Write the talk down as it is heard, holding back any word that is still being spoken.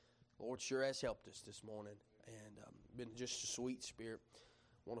Lord sure has helped us this morning, and been just a sweet spirit.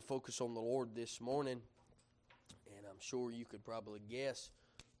 I want to focus on the Lord this morning, and I'm sure you could probably guess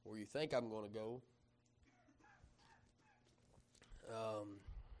where you think I'm going to go.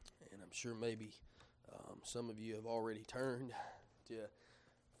 And I'm sure maybe some of you have already turned to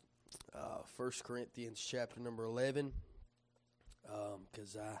 1 Corinthians chapter number 11,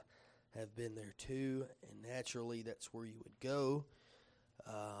 because I have been there too, and naturally that's where you would go.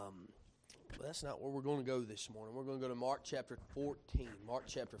 But that's not where we're going to go this morning. We're going to go to Mark chapter 14. Mark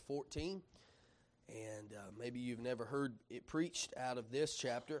chapter 14, and maybe you've never heard it preached out of this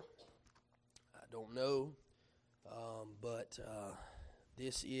chapter. I don't know, but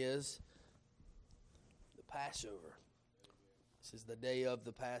this is the Passover. This is the day of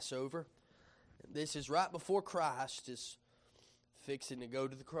the Passover. And this is right before Christ is fixing to go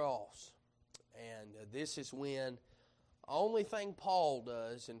to the cross. And this is when only thing Paul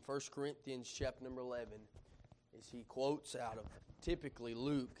does in 1 Corinthians chapter number 11 is he quotes out of typically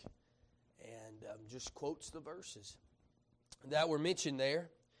Luke and just quotes the verses that were mentioned there.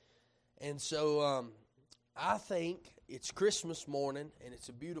 And so I think it's Christmas morning, and it's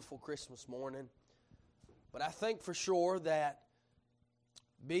a beautiful Christmas morning. But I think for sure that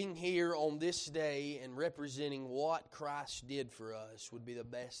being here on this day and representing what Christ did for us would be the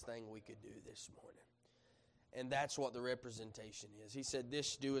best thing we could do this morning. And that's what the representation is. He said,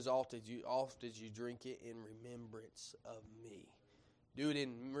 "This do as oft as you drink it in remembrance of me." Do it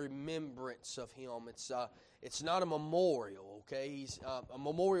in remembrance of Him. It's not a memorial, okay? A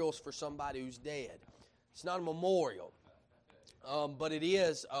memorial is for somebody who's dead. It's not a memorial, but it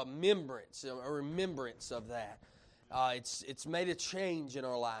is a remembrance of that. It's made a change in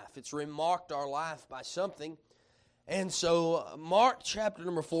our life. It's remarked our life by something. And so Mark chapter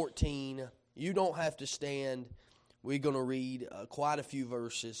number 14, you don't have to stand. We're going to read quite a few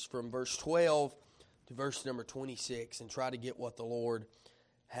verses from verse 12 to verse number 26 and try to get what the Lord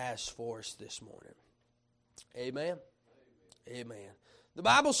has for us this morning. Amen? Amen. The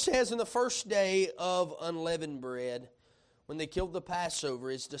Bible says in the first day of unleavened bread, when they killed the Passover,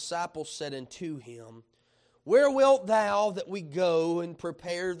 His disciples said unto Him, "Where wilt thou that we go and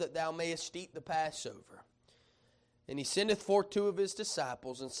prepare that thou mayest eat the Passover?" And He sendeth forth two of His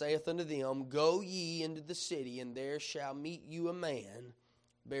disciples, and saith unto them, "Go ye into the city, and there shall meet you a man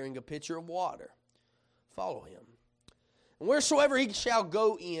bearing a pitcher of water. Follow him. And wheresoever he shall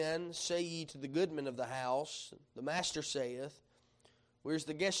go in, say ye to the goodman of the house, The master saith, Where's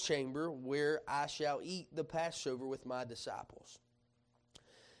the guest chamber where I shall eat the Passover with my disciples?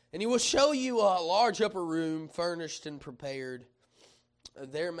 And he will show you a large upper room, furnished and prepared.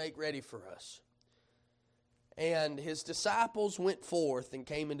 There make ready for us." And his disciples went forth and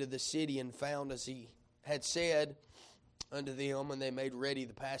came into the city and found as he had said unto them, and they made ready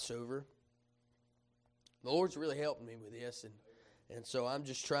the Passover. The Lord's really helping me with this, and so I'm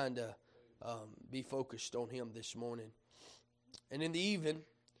just trying to be focused on Him this morning. And in the even,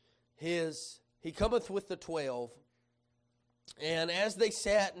 he cometh with the 12, and as they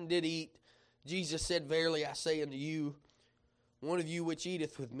sat and did eat, Jesus said, "Verily I say unto you, one of you which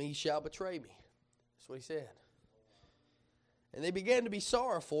eateth with me shall betray me." That's what He said. And they began to be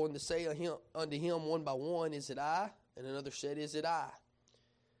sorrowful, and to say unto him one by one, "Is it I?" And another said, "Is it I?"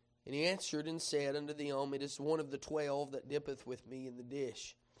 And he answered and said unto them, "It is one of the 12 that dippeth with me in the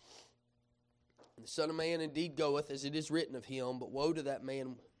dish. And the Son of Man indeed goeth, as it is written of him, but woe to that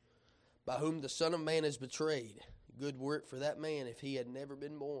man by whom the Son of Man is betrayed. Good were it for that man if he had never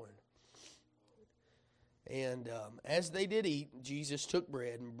been born." And as they did eat, Jesus took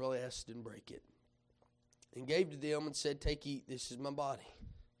bread and blessed and brake it, and gave to them and said, "Take, eat, this is my body."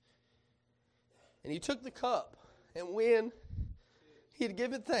 And He took the cup, and when He had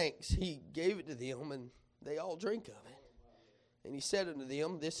given thanks, He gave it to them, and they all drank of it. And He said unto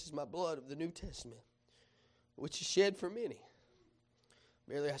them, "This is my blood of the New Testament, which is shed for many.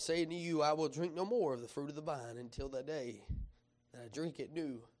 Verily I say unto you, I will drink no more of the fruit of the vine until that day that I drink it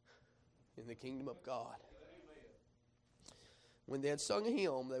new in the kingdom of God." When they had sung a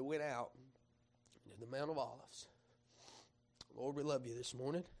hymn, they went out to the Mount of Olives. Lord, we love you this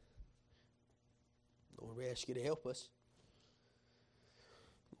morning. Lord, we ask you to help us.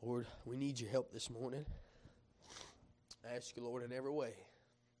 Lord, we need your help this morning. I ask you, Lord, in every way,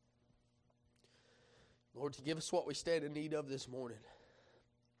 Lord, to give us what we stand in need of this morning.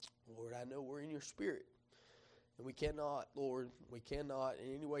 Lord, I know we're in your Spirit, and we cannot, Lord,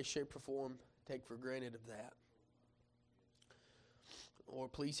 in any way, shape, or form take for granted of that.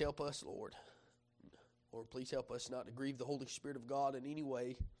 Lord, please help us, Lord. Lord, please help us not to grieve the Holy Spirit of God in any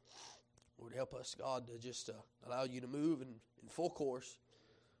way. Lord, help us, God, to just allow you to move in full course.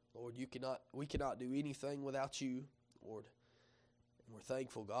 Lord, we cannot do anything without you, Lord. And we're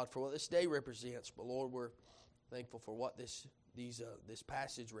thankful, God, for what this day represents. But Lord, we're thankful for what this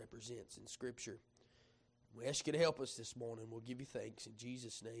passage represents in Scripture. We ask you to help us this morning. We'll give you thanks in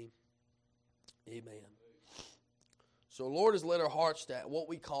Jesus' name. Amen. So the Lord has led our hearts to what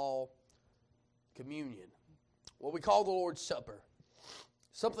we call communion, what we call the Lord's Supper.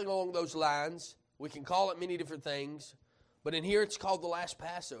 Something along those lines. We can call it many different things, but in here it's called the last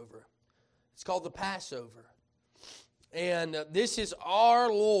Passover. It's called the Passover. And this is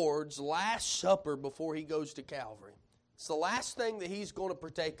our Lord's last supper before He goes to Calvary. It's the last thing that He's going to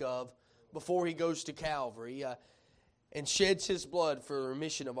partake of before He goes to Calvary and sheds His blood for the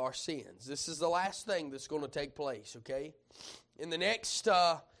remission of our sins. This is the last thing that's going to take place, okay? In the next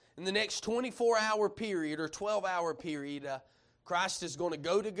 24-hour period or 12-hour period, Christ is going to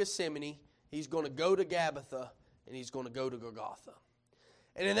go to Gethsemane, He's going to go to Gabbatha, and He's going to go to Golgotha.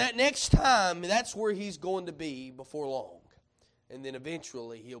 And in that next time, that's where He's going to be before long. And then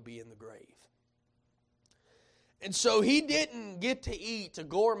eventually He'll be in the grave. And so He didn't get to eat a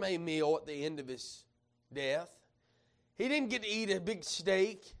gourmet meal at the end of His death. He didn't get to eat a big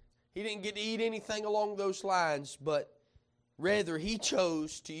steak. He didn't get to eat anything along those lines, but rather He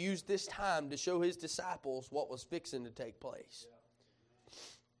chose to use this time to show His disciples what was fixing to take place.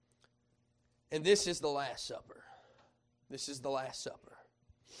 And this is the Last Supper. This is the Last Supper.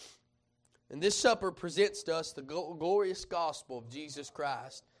 And this supper presents to us the glorious gospel of Jesus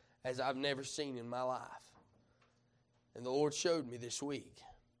Christ as I've never seen in my life. And the Lord showed me this week.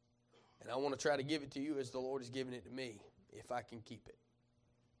 And I want to try to give it to you as the Lord has given it to me, if I can keep it.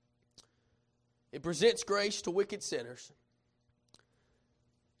 It presents grace to wicked sinners.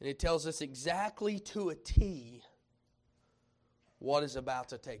 And it tells us exactly to a T what is about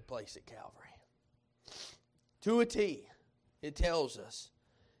to take place at Calvary. To a T, it tells us.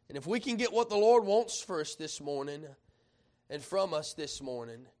 And if we can get what the Lord wants for us this morning and from us this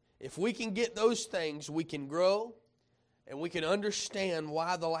morning, if we can get those things, we can grow and we can understand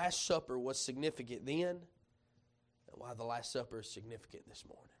why the Last Supper was significant then and why the Last Supper is significant this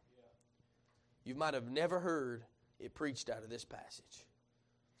morning. You might have never heard it preached out of this passage.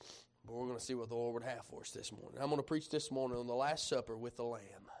 But we're going to see what the Lord would have for us this morning. I'm going to preach this morning on the Last Supper with the Lamb.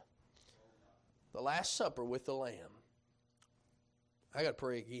 The Last Supper with the Lamb. I got to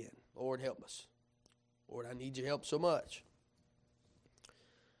pray again. Lord, help us. Lord, I need your help so much.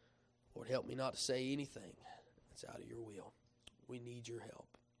 Lord, help me not to say anything that's out of your will. We need your help.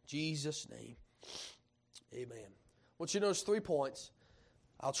 In Jesus' name, amen. I want you to notice 3 points.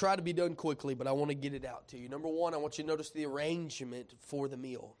 I'll try to be done quickly, but I want to get it out to you. Number 1, I want you to notice the arrangement for the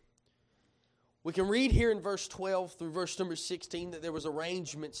meal. We can read here in verse 12 through verse number 16 that there was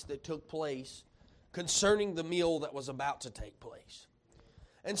arrangements that took place concerning the meal that was about to take place.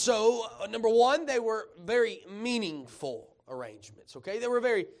 And so, number 1, they were very meaningful arrangements, okay? They were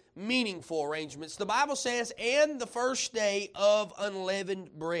very meaningful arrangements. The Bible says, and the first day of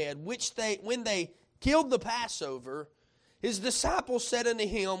unleavened bread, when they killed the Passover, His disciples said unto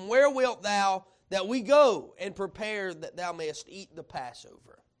Him, where wilt thou that we go and prepare that thou mayest eat the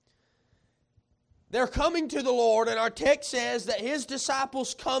Passover? They're coming to the Lord, and our text says that His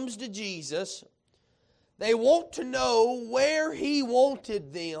disciples comes to Jesus. They want to know where He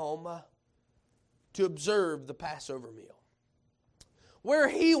wanted them to observe the Passover meal. Where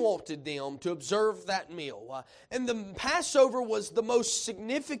He wanted them to observe that meal. And the Passover was the most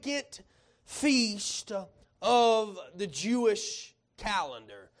significant feast of the Jewish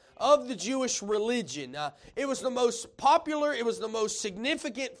calendar, of the Jewish religion. It was the most popular, it was the most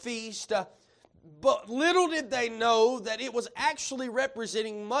significant feast, but little did they know that it was actually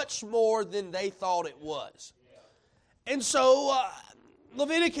representing much more than they thought it was. And so,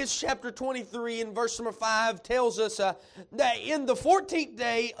 Leviticus chapter 23 and verse number 5 tells us that in the 14th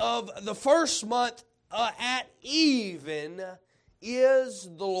day of the first month at even is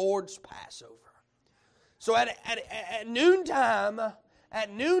the Lord's Passover. So at noontime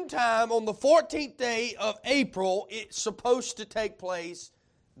on the 14th day of April, it's supposed to take place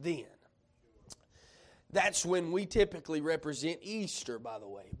then. That's when we typically represent Easter, by the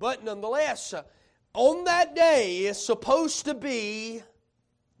way. But nonetheless, on that day is supposed to be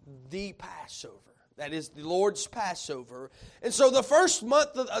the Passover. That is the Lord's Passover. And so the first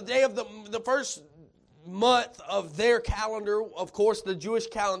month, the first month of their calendar, of course, the Jewish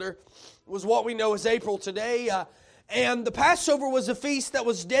calendar, was what we know as April today. And the Passover was a feast that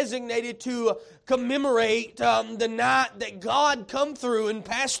was designated to commemorate the night that God come through and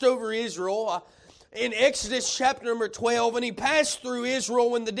passed over Israel in Exodus chapter number 12, and he passed through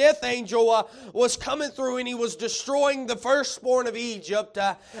Israel when the death angel was coming through and he was destroying the firstborn of Egypt.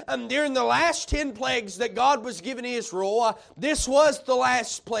 And during the last 10 plagues that God was giving Israel, this was the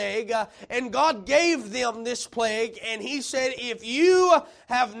last plague. And God gave them this plague, and He said, if you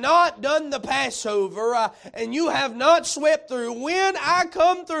have not done the Passover and you have not swept through, when I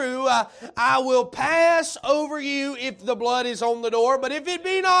come through, I will pass over you if the blood is on the door. But if it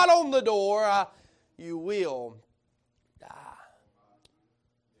be not on the door, you will die.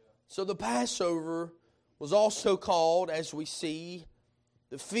 So the Passover was also called, as we see,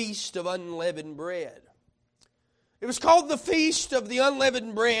 the Feast of Unleavened Bread. It was called the Feast of the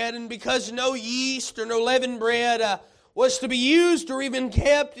Unleavened Bread, and because no yeast or no leavened bread was to be used or even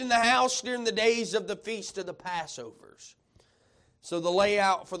kept in the house during the days of the Feast of the Passovers. So the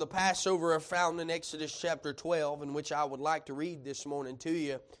layout for the Passover are found in Exodus chapter 12, in which I would like to read this morning to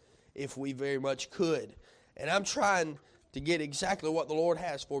you, if we very much could. And I'm trying to get exactly what the Lord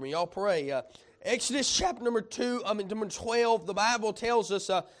has for me. Y'all pray. Exodus chapter number 12, the Bible tells us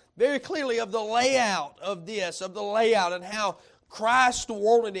very clearly of the layout of this, of the layout and how Christ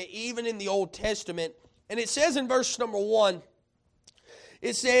wanted it even in the Old Testament. And it says in verse number 1,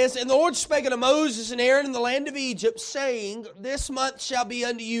 it says, And the Lord spake unto Moses and Aaron in the land of Egypt, saying, This month shall be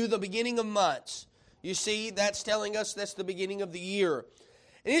unto you the beginning of months. You see, that's telling us that's the beginning of the year.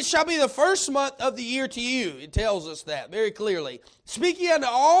 And it shall be the first month of the year to you. It tells us that very clearly. Speaking unto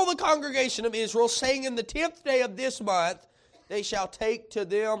all the congregation of Israel, saying, In the 10th day of this month, they shall take to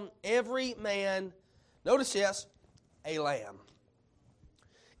them every man, notice this, a lamb.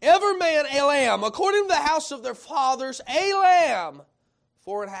 Every man a lamb, according to the house of their fathers, a lamb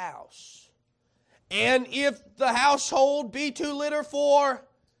for an house. And if the household be too little for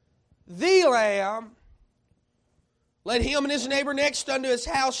the lamb, let him and his neighbor next unto his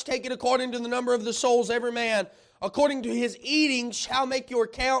house take it according to the number of the souls. Every man, according to his eating, shall make your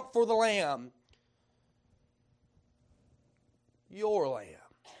count for the lamb. Your lamb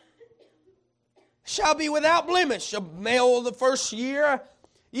shall be without blemish, a male of the first year.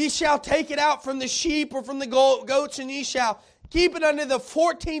 Ye shall take it out from the sheep or from the goats, and ye shall keep it unto the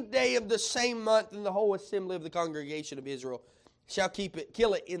 14th day of the same month, and the whole assembly of the congregation of Israel shall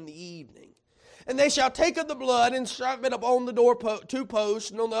kill it in the evening. And they shall take of the blood and strike it upon the two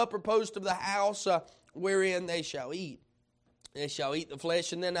posts and on the upper post of the house wherein they shall eat. They shall eat the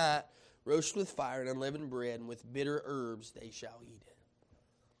flesh in the night, roast with fire and unleavened bread, and with bitter herbs they shall eat it.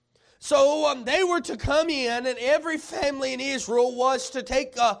 So they were to come in, and every family in Israel was to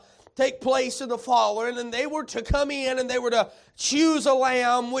take place in the following, and they were to come in and they were to choose a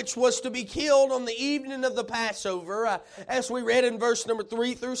lamb which was to be killed on the evening of the Passover, as we read in verse number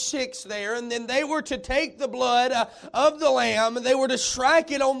 3 through 6 there. And then they were to take the blood of the lamb, and they were to strike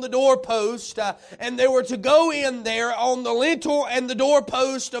it on the doorpost, and they were to go in there on the lintel and the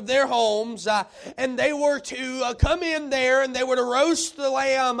doorpost of their homes, and they were to come in there and they were to roast the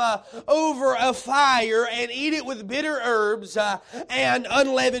lamb over a fire and eat it with bitter herbs and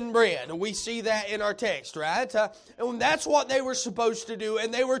unleavened bread. We see that in our text, right? And that's what they were supposed to do,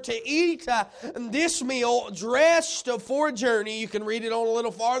 and they were to eat this meal dressed for a journey. You can read it on a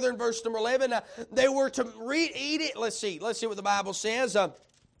little farther in verse number 11. They were to eat it. Let's see what the Bible says.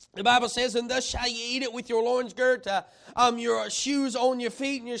 The Bible says, And thus shall ye eat it with your loins girt, your shoes on your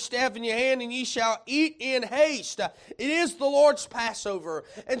feet, and your staff in your hand, and ye shall eat in haste. It is the Lord's Passover.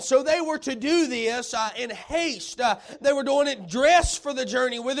 And so they were to do this in haste. They were doing it dressed for the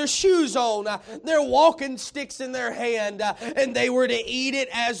journey with their shoes on, their walking sticks in their hand, and they were to eat it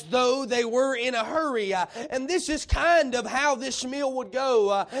as though they were in a hurry. And this is kind of how this meal would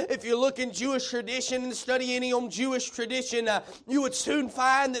go. If you look in Jewish tradition and study any on Jewish tradition, you would soon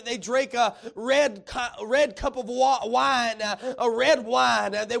find that they drank a red cup of wine, a red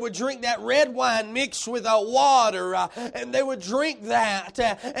wine. They would drink that red wine mixed with water, and they would drink that.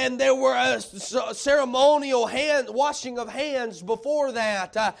 And there were a ceremonial washing of hands before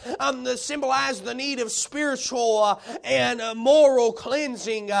that, that symbolized the need of spiritual and moral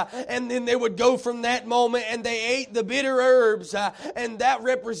cleansing. And then they would go from that moment and they ate the bitter herbs, and that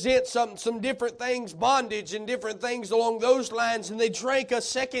represents some different things, bondage and different things along those lines. And they drank a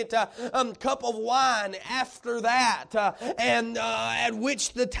second cup of wine after that, and at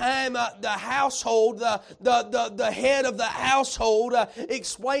which the time the household, the head of the household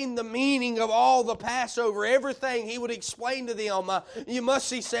explained the meaning of all the Passover, everything. He would explain to them. You must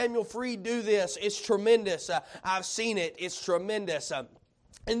see Samuel Freed do this. It's tremendous. I've seen it. It's tremendous.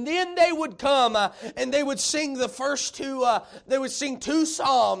 And then they would come and they would sing the first two, they would sing two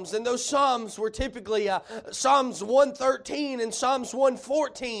psalms. And those psalms were typically Psalms 113 and Psalms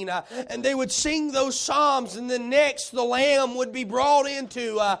 114. And they would sing those psalms, and then next the lamb would be brought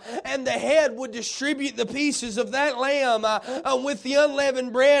into, and the head would distribute the pieces of that lamb with the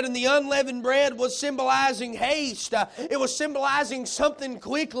unleavened bread. And the unleavened bread was symbolizing haste. It was symbolizing something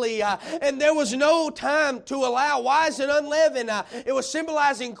quickly. And there was no time to allow. Why is it unleavened? It was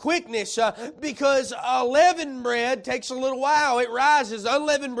symbolizing quickness, because leavened bread takes a little while. It rises.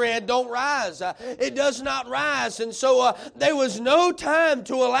 Unleavened bread don't rise. It does not rise. And so there was no time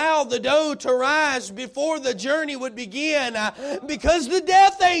to allow the dough to rise before the journey would begin, because the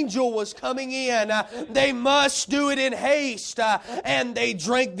death angel was coming in. They must do it in haste. And they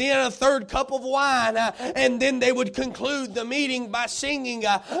drank then a third cup of wine, and then they would conclude the meeting by singing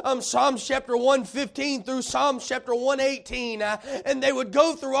Psalms chapter 115 through Psalms chapter 118, and they would go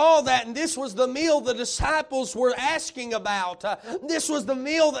through all that. And this was the meal the disciples were asking about. This was the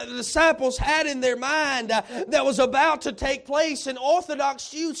meal that the disciples had in their mind that was about to take place. And Orthodox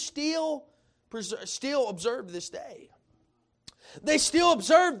Jews still observe this day. They still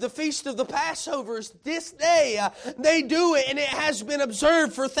observe the Feast of the Passover this day. They do it, and it has been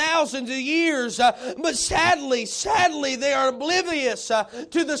observed for thousands of years. But sadly, they are oblivious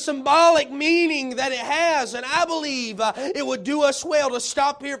to the symbolic meaning that it has. And I believe it would do us well to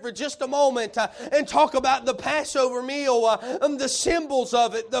stop here for just a moment and talk about the Passover meal, and the symbols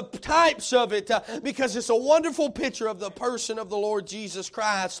of it, the types of it, because it's a wonderful picture of the person of the Lord Jesus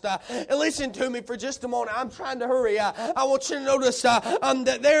Christ. And listen to me for just a moment. I'm trying to hurry. I want you to notice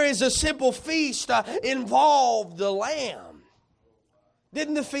that there is a simple feast involved the lamb.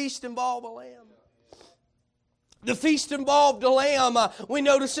 Didn't the feast involve a lamb? The feast involved a lamb. We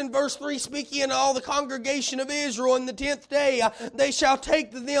notice in verse 3, speaking unto all the congregation of Israel in the 10th day, they shall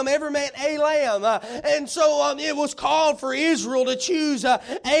take to them every man a lamb. And so it was called for Israel to choose a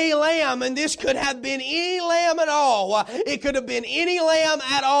lamb. And this could have been any lamb at all. It could have been any lamb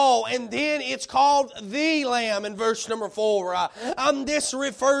at all. And then it's called the lamb in verse number 4. This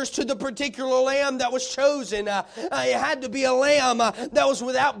refers to the particular lamb that was chosen. It had to be a lamb that was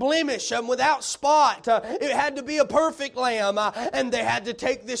without blemish and without spot. It had to be a perfect lamb, and they had to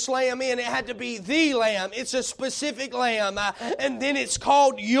take this lamb in. It had to be the lamb. It's a specific lamb, and then it's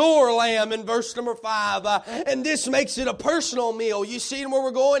called your lamb in verse number 5, and this makes it a personal meal. You see where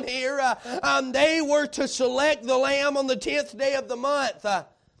we're going here? They were to select the lamb on the 10th day of the month.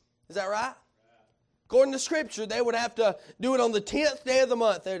 Is that right? According to Scripture, they would have to do it on the 10th day of the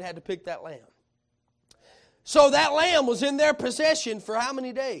month. They would have to pick that lamb. So that lamb was in their possession for how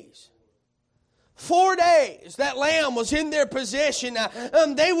many days? 4 days that lamb was in their possession.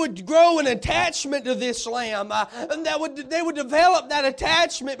 They would grow an attachment to this lamb. And they would develop that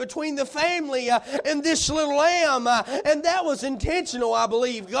attachment between the family and this little lamb. And that was intentional, I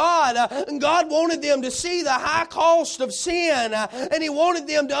believe. God wanted them to see the high cost of sin. And He wanted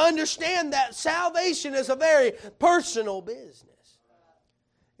them to understand that salvation is a very personal business.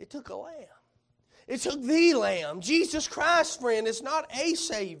 It took a lamb. It took the Lamb. Jesus Christ, friend, is not a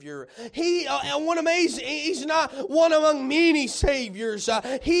Savior. He's not one among many Saviors.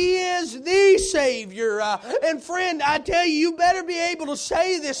 He is the Savior. And friend, I tell you, you better be able to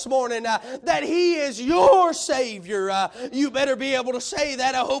say this morning that He is your Savior. You better be able to say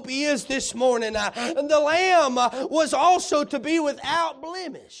that. I hope He is this morning. And the Lamb was also to be without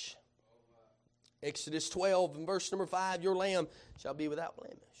blemish. Exodus 12 and verse number 5, your lamb shall be without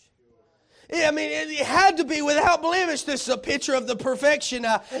blemish. I mean, it had to be without blemish. This is a picture of the perfection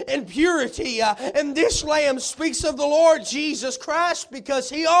and purity. And this lamb speaks of the Lord Jesus Christ because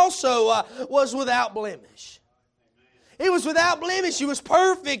He also was without blemish. He was without blemish. He was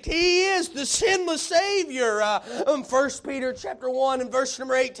perfect. He is the sinless Savior. 1 Peter chapter 1 and verse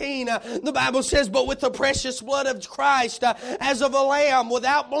number 18, the Bible says, but with the precious blood of Christ, as of a lamb,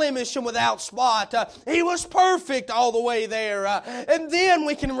 without blemish and without spot. He was perfect all the way there. And then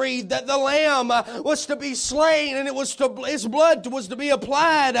we can read that the lamb was to be slain, and his blood was to be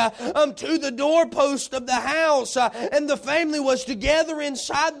applied to the doorpost of the house. And the family was to gather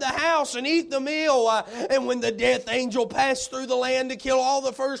inside the house and eat the meal. And when the death angel passed through the land to kill all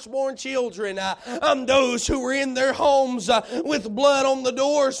the firstborn children, those who were in their homes with blood on the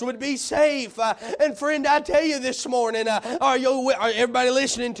doors would be safe. And friend, I tell you this morning, are everybody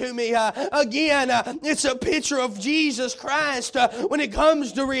listening to me? Again, it's a picture of Jesus Christ. When it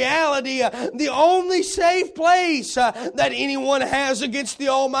comes to reality, the only safe place that anyone has against the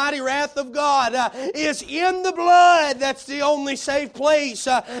almighty wrath of God is in the blood. That's the only safe place.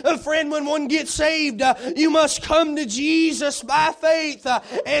 Friend, when one gets saved, you must come to Jesus Jesus by faith.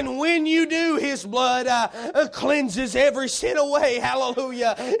 And when you do, His blood cleanses every sin away.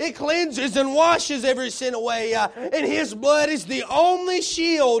 Hallelujah. It cleanses and washes every sin away. And His blood is the only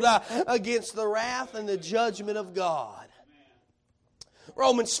shield against the wrath and the judgment of God.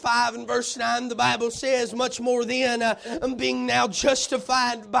 Romans 5 and verse 9, the Bible says, much more then, being now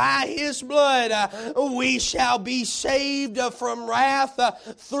justified by His blood, we shall be saved from wrath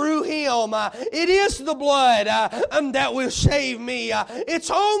through Him. It is the blood that will save me.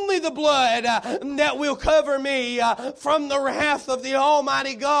 It's only the blood that will cover me from the wrath of the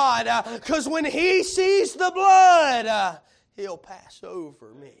Almighty God. Because when He sees the blood, He'll pass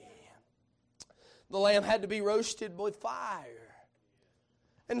over me. The lamb had to be roasted with fire.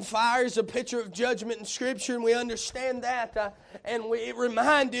 And fire is a picture of judgment in Scripture, and we understand that. It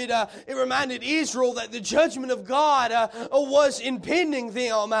reminded Israel that the judgment of God was impending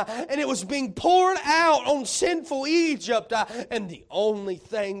them, and it was being poured out on sinful Egypt. And the only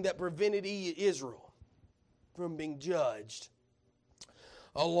thing that prevented Israel from being judged,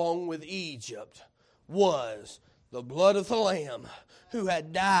 along with Egypt, was the blood of the Lamb who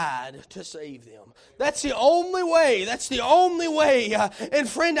had died to save them. That's the only way. That's the only way. And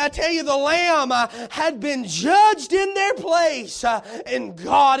friend, I tell you, the Lamb had been judged in their place, and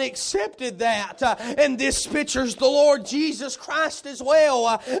God accepted that. And this pictures the Lord Jesus Christ as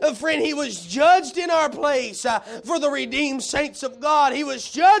well. Friend, He was judged in our place for the redeemed saints of God. He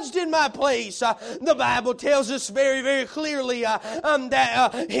was judged in my place. The Bible tells us very, very clearly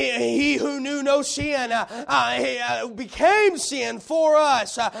that He who knew no sin became sin for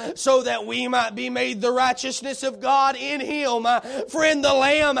us, so that we might be made the righteousness of God in Him. Friend, the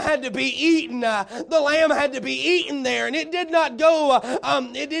lamb had to be eaten. The lamb had to be eaten there, and it did not go.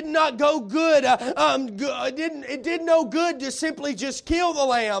 It did not go good. It did no good to simply just kill the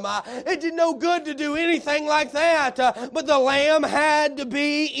lamb. It did no good to do anything like that. But the lamb had to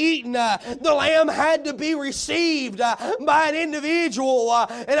be eaten. The lamb had to be received by an individual.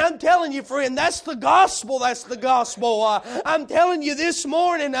 And I'm telling you, friend, that's the gospel. That's the gospel. I'm telling you this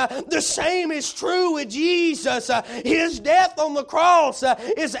morning, the same is true with Jesus. His death on the cross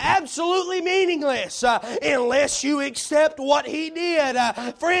is absolutely meaningless unless you accept what He did.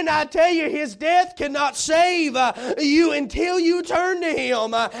 Friend, I tell you, His death cannot save you until you turn to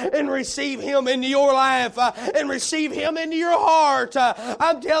Him and receive Him into your life and receive Him into your heart.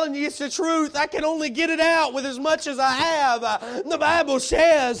 I'm telling you, it's the truth. I can only get it out with as much as I have. The Bible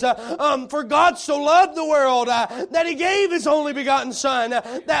says, for God so loved the world that He gave His only begotten Son,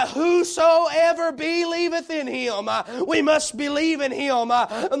 that whosoever believeth in Him, we must believe in Him.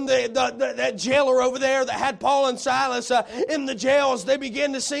 That jailer over there that had Paul and Silas in the jails, they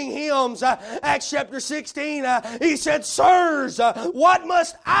began to sing hymns. Acts chapter 16, he said, "Sirs, what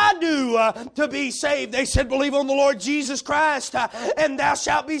must I do to be saved?" They said, "Believe on the Lord Jesus Christ, and thou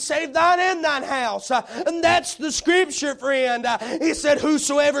shalt be saved, thine and thine house." And that's the Scripture, friend. He said,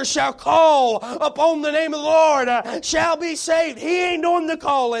 "Whosoever shall call upon the name of the Lord shall be saved." He ain't doing the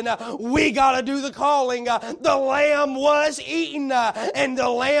calling. We got to do the calling. The lamb was eaten, and the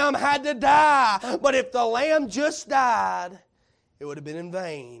lamb had to die. But if the lamb just died, it would have been in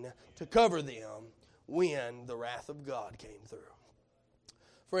vain to cover them when the wrath of God came through.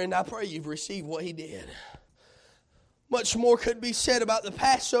 Friend, I pray you've received what He did. Much more could be said about the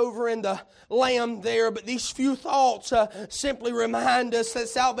Passover and the lamb there, but these few thoughts simply remind us that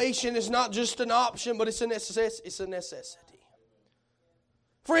salvation is not just an option, but it's a necessity.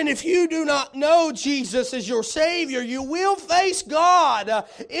 Friend, if you do not know Jesus as your Savior, you will face God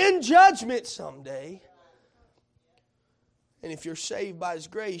in judgment someday. And if you're saved by His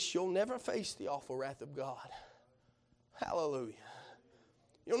grace, you'll never face the awful wrath of God. Hallelujah.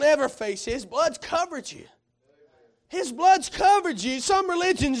 You'll never face it. His blood's covered you. His blood's covered you. Some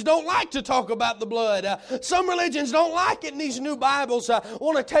religions don't like to talk about the blood. Some religions don't like it in these new Bibles.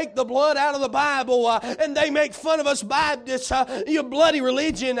 Want to take the blood out of the Bible, and they make fun of us Baptists, your bloody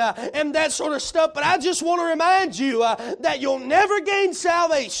religion, and that sort of stuff. But I just want to remind you that you'll never gain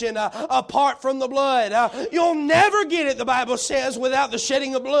salvation apart from the blood. You'll never get it, the Bible says, without the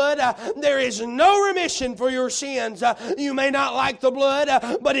shedding of blood. There is no remission for your sins. You may not like the blood,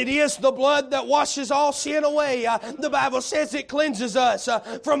 but it is the blood that washes all sin away. The Bible says it cleanses us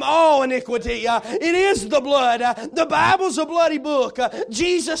from all iniquity. It is the blood. The Bible's a bloody book.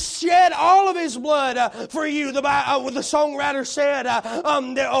 Jesus shed all of His blood for you. The songwriter said,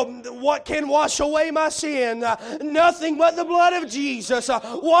 what can wash away my sin? Nothing but the blood of Jesus.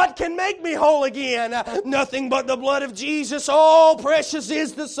 What can make me whole again? Nothing but the blood of Jesus. Oh, precious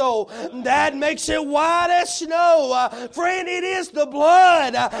is the soul that makes it white as snow. Friend, it is the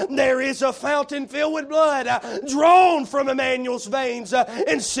blood. There is a fountain filled with blood, drawn drawn from Emmanuel's veins,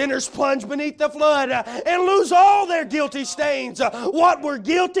 and sinners plunge beneath the flood and lose all their guilty stains. What were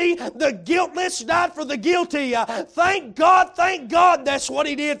guilty, the guiltless died for the guilty. Thank God, that's what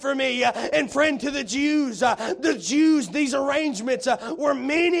He did for me. And friend, to the Jews, these arrangements were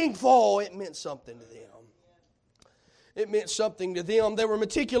meaningful. It meant something to them. It meant something to them. They were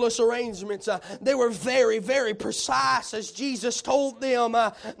meticulous arrangements. They were very, very precise as Jesus told them.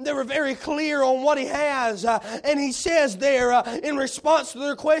 They were very clear on what He has. And He says there, in response to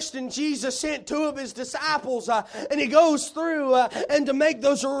their question, Jesus sent 2 of His disciples. And He goes through and to make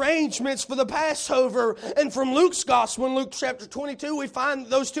those arrangements for the Passover. And from Luke's Gospel, in Luke chapter 22, we find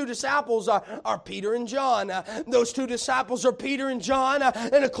those 2 disciples are Peter and John. Those 2 disciples are Peter and John.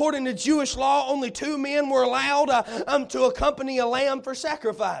 And according to Jewish law, only 2 men were allowed to accompany a lamb for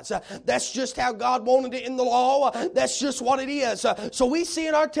sacrifice. That's just how God wanted it in the law. That's just what it is. So we see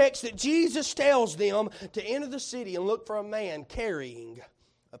in our text that Jesus tells them to enter the city and look for a man carrying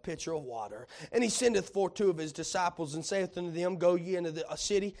a pitcher of water. And He sendeth forth 2 of His disciples and saith unto them, Go ye into a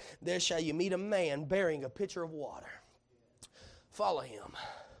city, there shall ye meet a man bearing a pitcher of water. Follow him.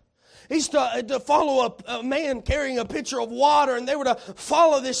 He's to follow a man carrying a pitcher of water, and they were to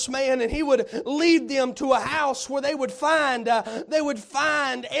follow this man, and he would lead them to a house where they would find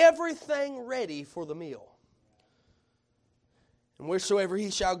everything ready for the meal. And wheresoever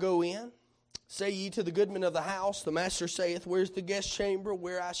he shall go in, say ye to the goodman of the house, the master saith, Where's the guest chamber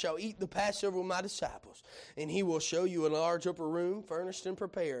where I shall eat the Passover with my disciples? And he will show you a large upper room, furnished and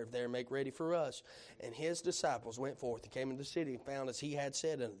prepared. There make ready for us. And his disciples went forth and came into the city and found as he had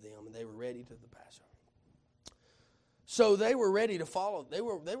said unto them, and they were ready to the Passover. So they were ready to follow. They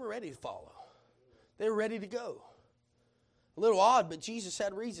were ready to follow. They were ready to go. A little odd, but Jesus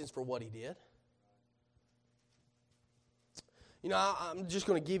had reasons for what He did. You know, I'm just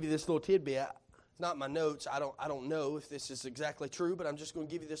going to give you this little tidbit. It's not my notes. I don't know if this is exactly true, but I'm just going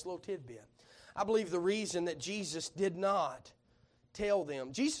to give you this little tidbit. I believe the reason that Jesus did not tell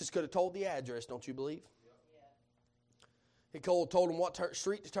them, Jesus could have told the address, don't you believe? He told them what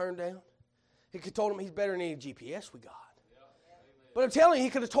street to turn down. He could have told them He's better than any GPS we got. But I'm telling you, He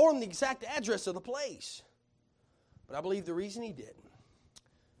could have told them the exact address of the place. But I believe the reason He didn't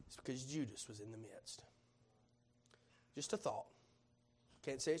is because Judas was in the midst. Just a thought.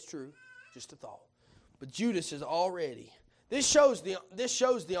 Can't say it's true. Just a thought. But Judas is already. This shows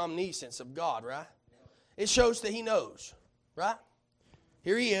the omniscience of God, right? It shows that He knows, right?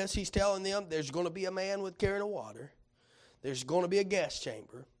 Here He is. He's telling them there's going to be a man with carrying of water. There's going to be a guest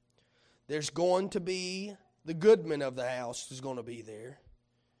chamber. There's going to be the goodman of the house is going to be there.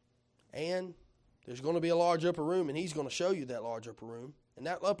 And there's going to be a large upper room, and He's going to show you that large upper room. And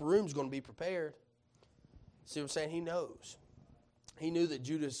that upper room is going to be prepared. See what I'm saying? He knows. He knew that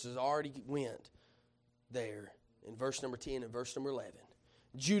Judas has already went there in verse number 10 and verse number 11.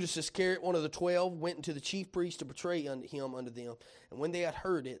 Judas Iscariot, one of the 12, went into the chief priest to betray him unto them. And when they had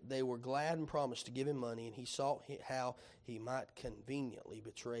heard it, they were glad and promised to give him money, and he sought how he might conveniently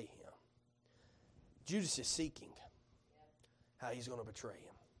betray him. Judas is seeking how he's going to betray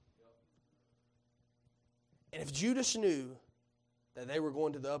him. And if Judas knew that they were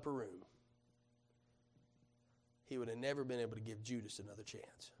going to the upper room, he would have never been able to give Judas another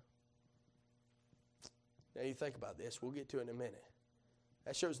chance. Now you think about this. We'll get to it in a minute.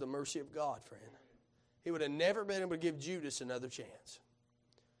 That shows the mercy of God, friend. He would have never been able to give Judas another chance.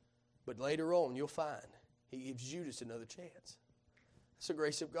 But later on, you'll find He gives Judas another chance. That's the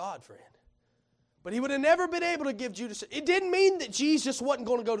grace of God, friend. But He would have never been able to give Judas. It didn't mean that Jesus wasn't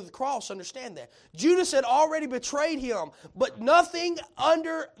going to go to the cross. Understand that. Judas had already betrayed Him. But nothing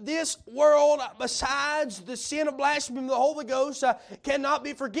under this world besides the sin of blasphemy of the Holy Ghost cannot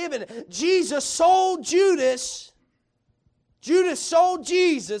be forgiven. Jesus sold Judas. Judas sold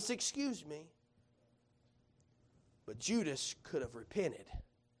Jesus, But Judas could have repented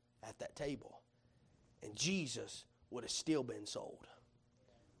at that table. And Jesus would have still been sold.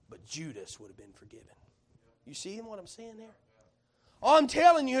 But Judas would have been forgiven. You see what I'm saying there? All I'm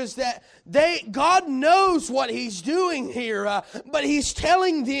telling you is that God knows what He's doing here, but He's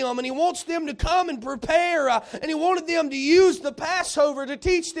telling them, and He wants them to come and prepare, and He wanted them to use the Passover to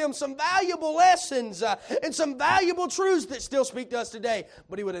teach them some valuable lessons and some valuable truths that still speak to us today.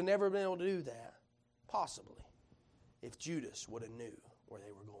 But He would have never been able to do that, possibly, if Judas would have knew where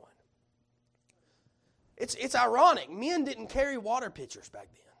they were going. It's ironic. Men didn't carry water pitchers back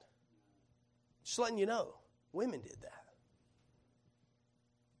then. Just letting you know, women did that.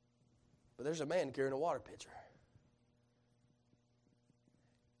 But there's a man carrying a water pitcher.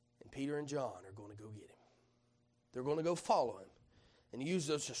 And Peter and John are going to go get him. They're going to go follow him and use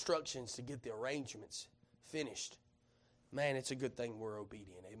those instructions to get the arrangements finished. Man, it's a good thing we're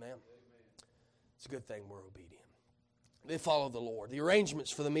obedient. Amen? It's a good thing we're obedient. They follow the Lord. The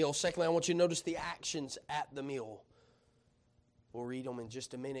arrangements for the meal. Secondly, I want you to notice the actions at the meal. We'll read them in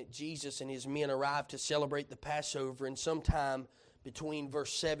just a minute. Jesus and his men arrived to celebrate the Passover, and sometime between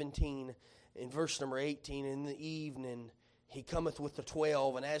verse 17 and verse number 18 in the evening, he cometh with the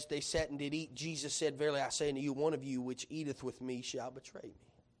 12, and as they sat and did eat, Jesus said, Verily I say unto you, one of you which eateth with me shall betray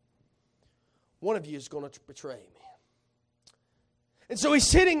me. One of you is going to betray me. And so he's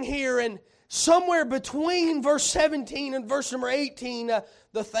sitting here, and somewhere between verse 17 and verse number 18,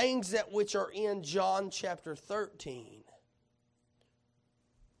 the things that which are in John chapter 13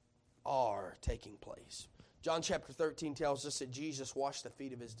 are taking place. John chapter 13 tells us that Jesus washed the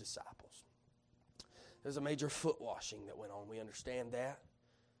feet of his disciples. There's a major foot washing that went on. We understand that.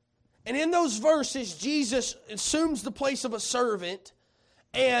 And in those verses, Jesus assumes the place of a servant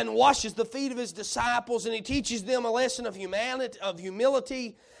and washes the feet of his disciples, and he teaches them a lesson of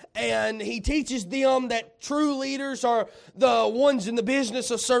humility, and he teaches them that true leaders are the ones in the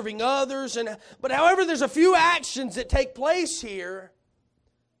business of serving others. But however, there's a few actions that take place here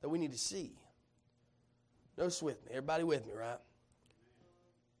that we need to see. Notice with me. Everybody with me, right?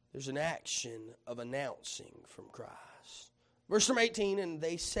 There's an action of announcing from Christ. Verse number 18, and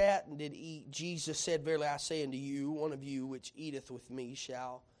they sat and did eat. Jesus said, Verily I say unto you, one of you which eateth with me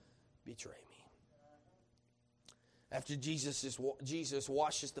shall betray me. After Jesus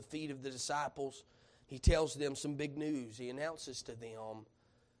washes the feet of the disciples, he tells them some big news. He announces to them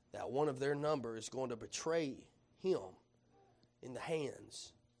that one of their number is going to betray him in the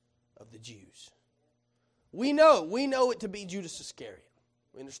hands of the Jews. We know it to be Judas Iscariot.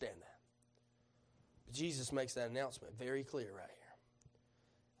 We understand that. But Jesus makes that announcement very clear right here.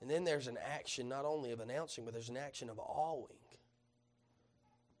 And then there's an action not only of announcing, but there's an action of awing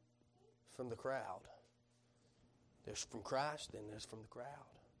from the crowd. There's from Christ, then there's from the crowd.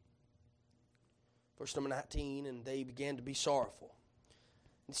 Verse number 19, and they began to be sorrowful,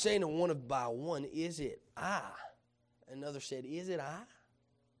 and saying to one by one, Is it I? Another said, Is it I?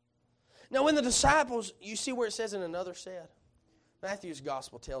 Now when the disciples, you see where it says and another said? Matthew's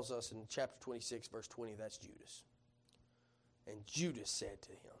gospel tells us in chapter 26, verse 20, that's Judas. And Judas said to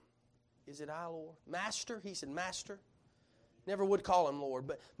him, Is it I, Lord? Master? He said, Master. Never would call him Lord,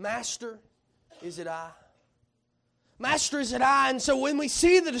 but Master, is it I? Master, is it I? And so when we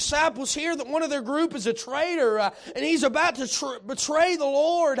see the disciples here that one of their group is a traitor and he's about to betray the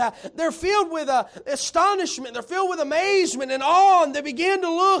Lord, they're filled with astonishment, they're filled with amazement and awe, and they begin to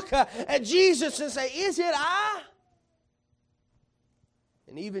look at Jesus and say, Is it I?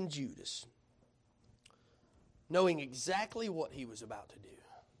 And even Judas, knowing exactly what he was about to do,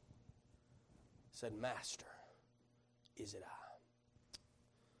 said, Master, is it I?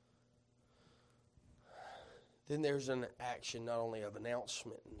 Then there's an action not only of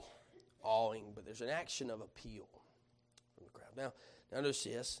announcement and awing, but there's an action of appeal from the crowd. Now notice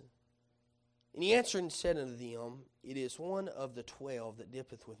this. And he answered and said unto them, It is one of the 12 that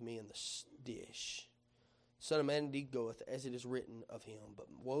dippeth with me in the dish. Son of Man indeed goeth, as it is written of him. But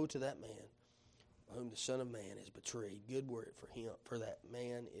woe to that man by whom the Son of Man is betrayed. Good word for him, for that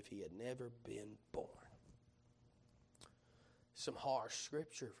man, if he had never been born. Some harsh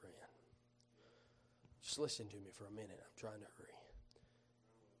scripture, friend. Just listen to me for a minute. I'm trying to hurry.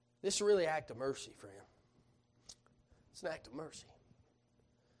 This is really an act of mercy, friend. It's an act of mercy.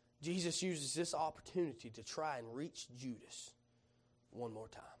 Jesus uses this opportunity to try and reach Judas one more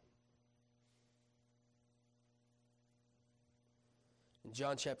time. In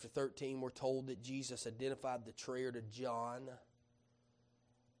John chapter 13, we're told that Jesus identified the traitor to John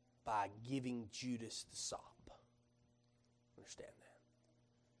by giving Judas the sop. Understand that.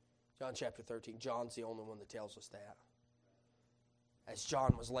 John chapter 13, John's the only one that tells us that. As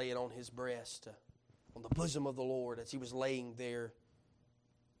John was laying on his breast, on the bosom of the Lord, as he was laying there,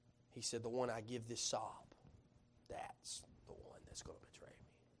 he said, The one I give this sop, that's the one that's going to betray me.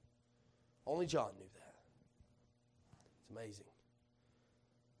 Only John knew that. It's amazing.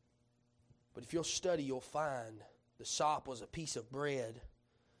 But if you'll study, you'll find the sop was a piece of bread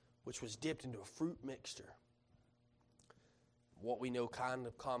which was dipped into a fruit mixture. What we know kind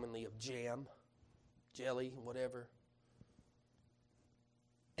of commonly of jam, jelly, whatever.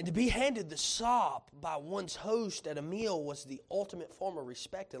 And to be handed the sop by one's host at a meal was the ultimate form of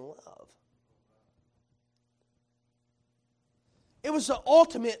respect and love. It was the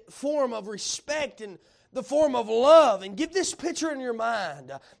ultimate form of respect and the form of love. And get this picture in your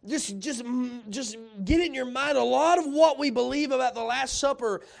mind. Just get it in your mind. A lot of what we believe about the Last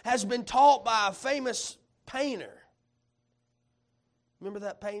Supper has been taught by a famous painter. Remember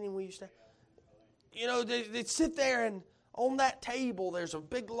that painting we used to have? they'd sit there, and on that table, there's a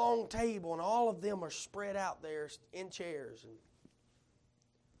big long table, and all of them are spread out there in chairs.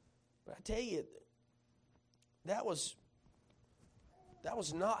 But I tell you, that was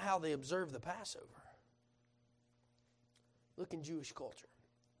not how they observed the Passover. Look in Jewish culture.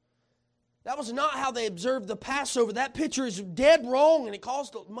 That was not how they observed the Passover. That picture is dead wrong, and it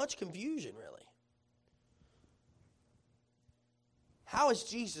caused much confusion, really. How is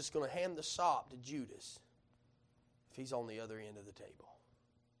Jesus going to hand the sop to Judas if he's on the other end of the table?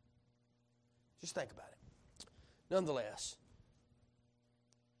 Just think about it. Nonetheless,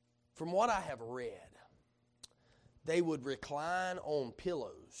 from what I have read, they would recline on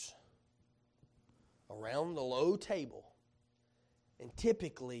pillows around the low table, and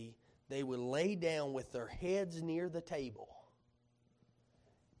typically they would lay down with their heads near the table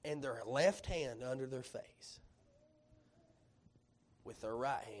and their left hand under their face, with their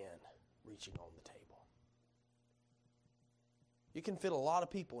right hand reaching on the table. You can fit a lot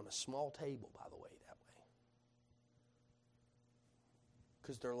of people in a small table, by the way, that way.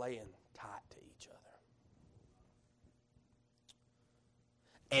 Because they're laying tight to each other.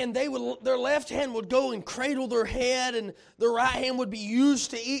 And their left hand would go and cradle their head, and their right hand would be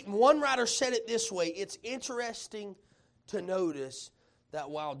used to eat. And one writer said it this way: it's interesting to notice that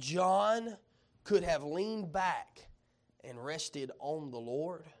while John could have leaned back and rested on the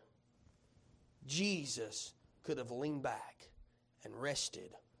Lord, Jesus could have leaned back and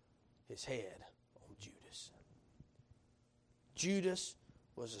rested his head on Judas. Judas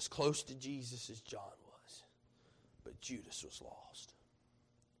was as close to Jesus as John was, but Judas was lost.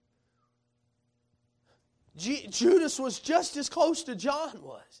 Judas was just as close to John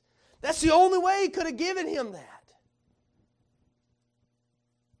was. That's the only way he could have given him that.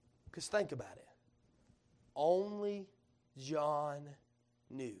 Because think about it. Only John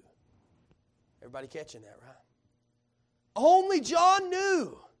knew. Everybody catching that, right? Only John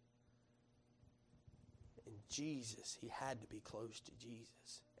knew. And Jesus, he had to be close to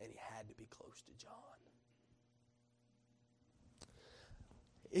Jesus, and he had to be close to John.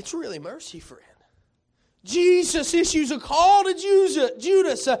 It's really mercy, friend. Jesus issues a call to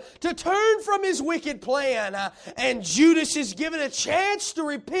Judas to turn from his wicked plan, and Judas is given a chance to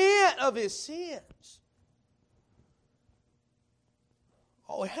repent of his sins.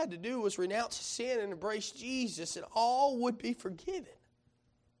 All he had to do was renounce his sin and embrace Jesus, and all would be forgiven.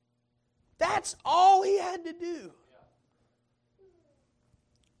 That's all he had to do.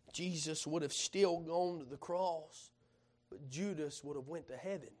 Jesus would have still gone to the cross, but Judas would have went to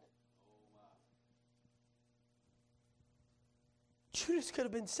heaven. Judas could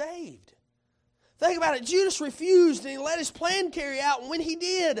have been saved. Think about it. Judas refused, and he let his plan carry out. And when he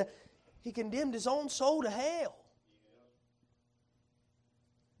did, he condemned his own soul to hell.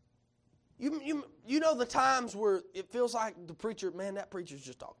 You know the times where it feels like the preacher, man, that preacher's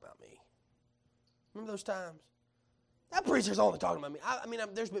just talking about me. Remember those times? That preacher's only talking about me. I mean,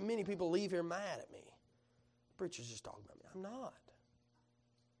 there's been many people leave here mad at me. The preacher's just talking about me. I'm not.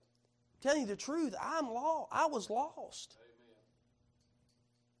 I'm telling you the truth. I'm lost. I was lost.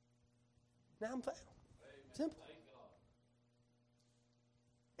 Now I'm found. Simple.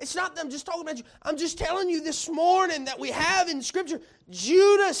 It's not that I'm just talking about you. I'm just telling you this morning that we have in Scripture,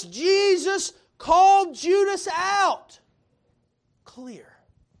 Jesus called Judas out. Clear.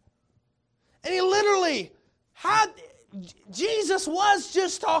 And he literally, Jesus was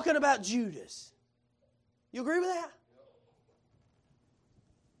just talking about Judas. You agree with that?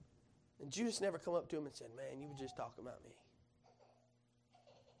 And Judas never come up to him and said, man, you were just talking about me.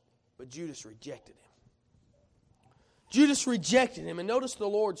 But Judas rejected him. Judas rejected him. And notice the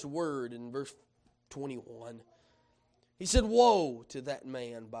Lord's word in verse 21. He said, woe to that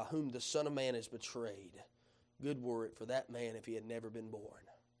man by whom the Son of Man is betrayed. Good were it for that man if he had never been born.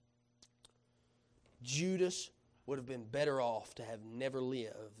 Judas would have been better off to have never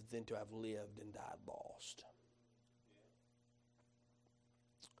lived than to have lived and died lost.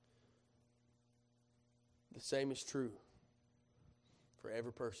 The same is true for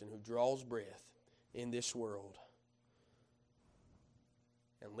every person who draws breath in this world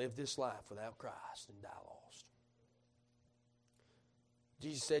and live this life without Christ and die lost.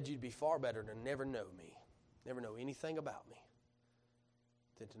 Jesus said you'd be far better to never know me, never know anything about me,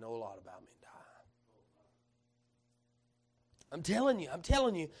 than to know a lot about me and die. I'm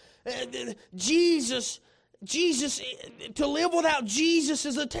telling you, Jesus, to live without Jesus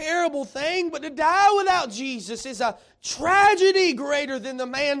is a terrible thing, but to die without Jesus is a tragedy greater than the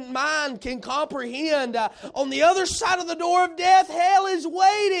mind can comprehend. On the other side of the door of death, hell is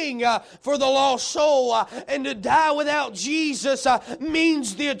waiting. dying for the lost soul. And to die without Jesus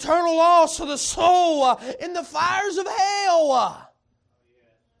means the eternal loss of the soul in the fires of hell.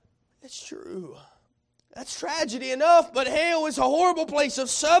 It's true. That's tragedy enough, but hell is a horrible place of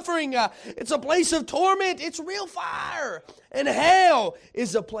suffering. It's a place of torment. It's real fire. And hell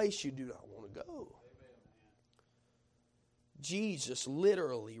is a place you do not want to go. Jesus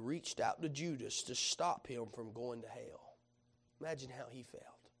literally reached out to Judas to stop him from going to hell. Imagine how he felt.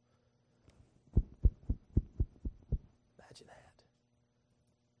 Imagine that.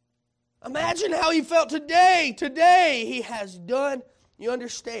 Imagine how he felt today. Today he has done, you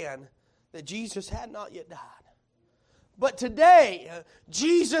understand, that Jesus had not yet died. But today,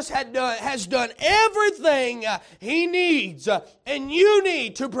 Jesus has done everything He needs and you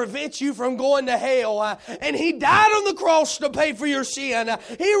need to prevent you from going to hell. And He died on the cross to pay for your sin.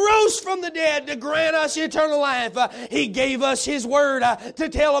 He rose from the dead to grant us eternal life. He gave us His Word to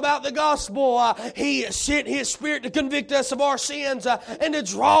tell about the gospel. He sent His Spirit to convict us of our sins and to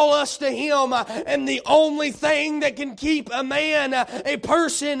draw us to Him. And the only thing that can keep a man, a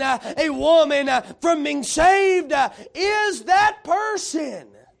person, a woman from being saved is that person.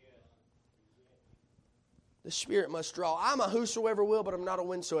 The Spirit must draw. I'm a whosoever will, but I'm not a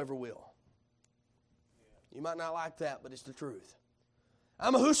whensoever will. You might not like that, but it's the truth.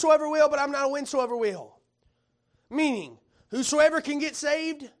 I'm a whosoever will, but I'm not a whensoever will. Meaning, whosoever can get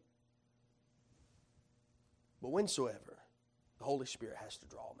saved, but whensoever, the Holy Spirit has to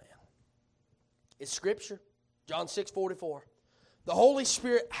draw a man. It's Scripture. John 6:44. The Holy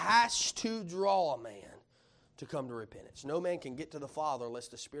Spirit has to draw a man to come to repentance. No man can get to the Father unless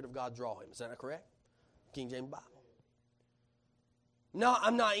the Spirit of God draw him. Is that not correct? King James Bible. No,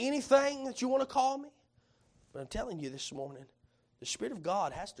 I'm not anything that you want to call me, but I'm telling you this morning, the Spirit of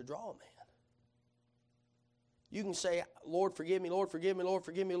God has to draw a man. You can say, Lord, forgive me, Lord, forgive me, Lord,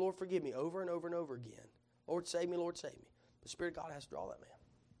 forgive me, Lord, forgive me, over and over and over again. Lord, save me, Lord, save me. The Spirit of God has to draw that man.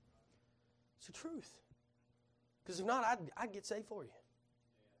 It's the truth. Because if not, I'd get saved for you.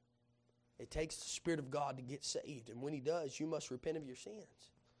 It takes the Spirit of God to get saved. And when He does, you must repent of your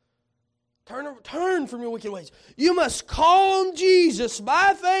sins. Turn from your wicked ways. You must call on Jesus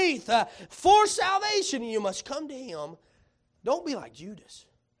by faith for salvation. And you must come to Him. Don't be like Judas.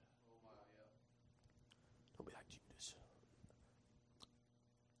 Don't be like Judas.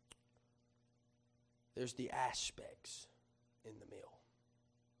 There's the aspects in the meal.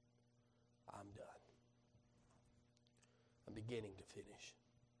 I'm done. I'm beginning to finish.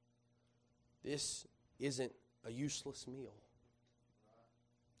 This isn't a useless meal.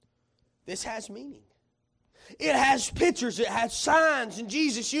 This has meaning. It has pictures, it has signs, and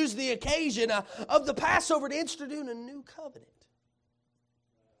Jesus used the occasion of the Passover to institute a new covenant.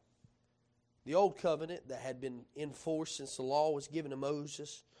 The old covenant that had been in force since the law was given to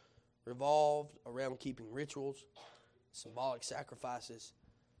Moses revolved around keeping rituals, symbolic sacrifices,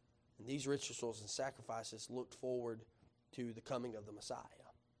 and these rituals and sacrifices looked forward to the coming of the Messiah.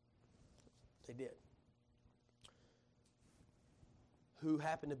 They did. Who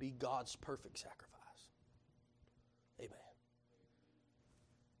happened to be God's perfect sacrifice. Amen.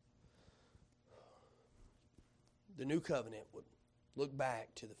 The new covenant would look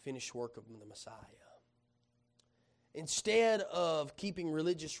back to the finished work of the Messiah. Instead of keeping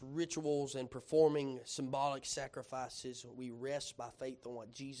religious rituals and performing symbolic sacrifices, we rest by faith on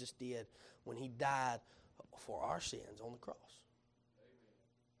what Jesus did when He died for our sins on the cross.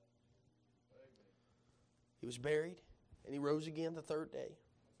 He was buried, and He rose again the third day.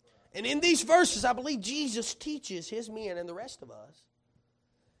 And in these verses, I believe Jesus teaches His men and the rest of us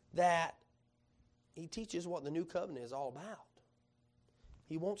that He teaches what the new covenant is all about.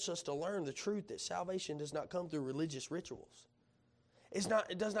 He wants us to learn the truth that salvation does not come through religious rituals.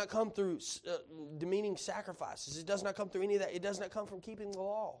 It does not come through demeaning sacrifices. It does not come through any of that. It does not come from keeping the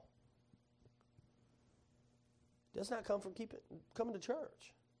law. It does not come from coming to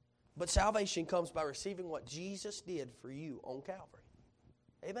church. But salvation comes by receiving what Jesus did for you on Calvary.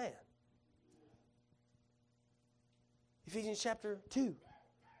 Amen. Ephesians chapter 2. The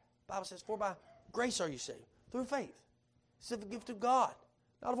Bible says, for by grace are you saved, through faith. It's the gift of God,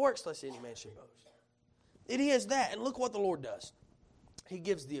 not of works, lest any man should boast. It is that. And look what the Lord does. He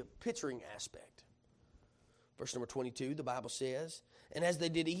gives the picturing aspect. Verse number 22, the Bible says, and as they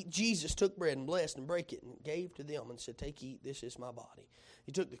did eat, Jesus took bread and blessed and brake it and gave to them and said, take, eat, this is my body.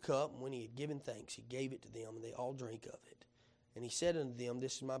 He took the cup, and when He had given thanks, He gave it to them, and they all drank of it. And He said unto them,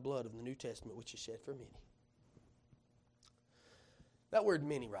 this is my blood of the New Testament, which is shed for many. That word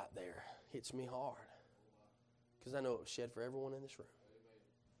many right there hits me hard, because I know it was shed for everyone in this room.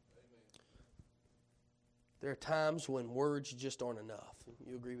 There are times when words just aren't enough.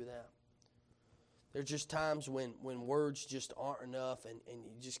 You agree with that? There's just times when words just aren't enough and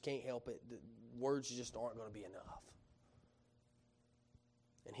you just can't help it. The words just aren't going to be enough.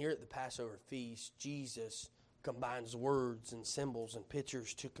 And here at the Passover feast, Jesus combines words and symbols and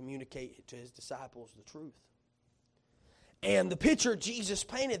pictures to communicate to His disciples the truth. And the picture Jesus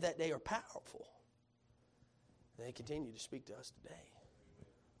painted that day are powerful. And they continue to speak to us today.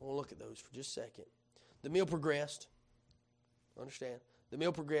 I want to look at those for just a second. The meal progressed. Understand? The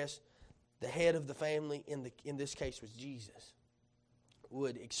meal progressed. The head of the family, in this case was Jesus,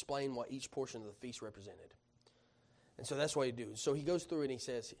 would explain what each portion of the feast represented. And so that's what he do. So he goes through and he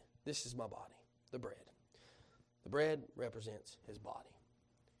says, this is my body, the bread. The bread represents His body.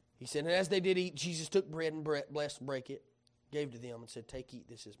 He said, and as they did eat, Jesus took bread and blessed, break it, gave to them and said, take, eat,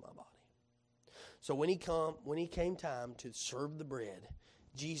 this is my body. So when he came time to serve the bread,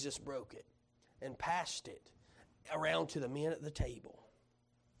 Jesus broke it and passed it around to the men at the table.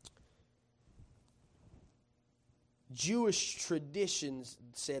 Jewish traditions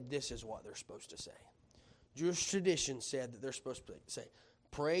said this is what they're supposed to say. Jewish tradition said that they're supposed to say,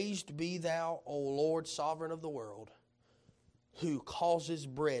 praised be thou, O Lord, sovereign of the world, who causes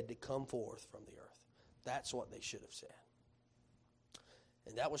bread to come forth from the earth. That's what they should have said.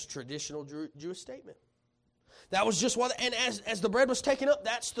 And that was traditional Jewish statement. That was just what, and as the bread was taken up,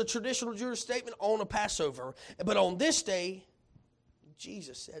 that's the traditional Jewish statement on a Passover. But on this day,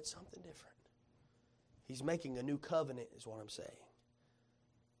 Jesus said something different. He's making a new covenant, is what I'm saying.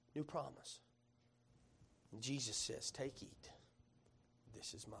 New promise. And Jesus says, take, eat.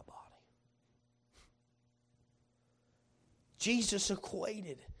 This is my body. Jesus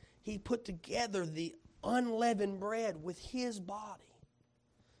equated, He put together the unleavened bread with His body.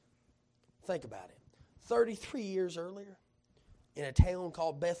 Think about it. 33 years earlier, in a town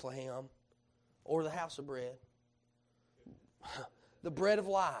called Bethlehem, or the house of bread, the bread of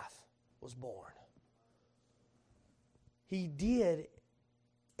life was born. He did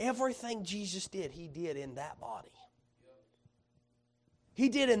everything Jesus did, He did in that body. He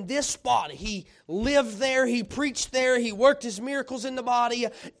did in this body. He lived there, He preached there, He worked His miracles in the body.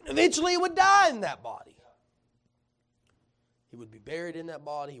 Eventually He would die in that body. He would be buried in that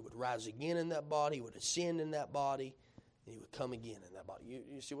body. He would rise again in that body. He would ascend in that body. And He would come again in that body.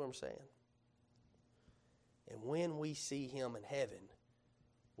 You see what I'm saying? And when we see Him in heaven,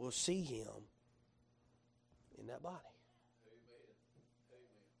 we'll see Him in that body.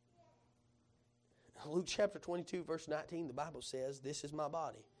 Luke chapter 22, verse 19, the Bible says, this is my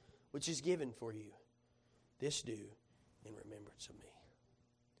body, which is given for you. This do in remembrance of me.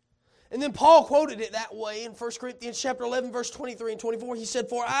 And then Paul quoted it that way in 1 Corinthians chapter 11, verse 23 and 24. He said,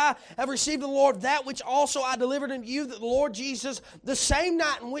 for I have received of the Lord that which also I delivered unto you, that the Lord Jesus, the same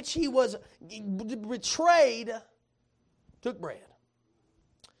night in which He was betrayed, took bread.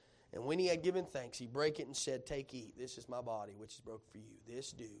 And when He had given thanks, He brake it and said, take, eat, this is my body, which is broken for you.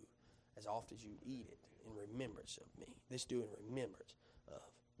 This do as oft as you eat it in remembrance of me. This do in remembrance of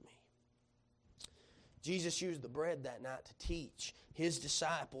me. Jesus used the bread that night to teach His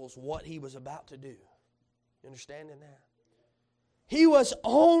disciples what He was about to do. You understanding that? He was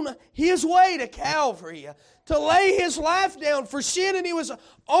on His way to Calvary to lay His life down for sin, and He was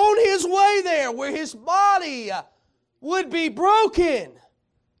on His way there where His body would be broken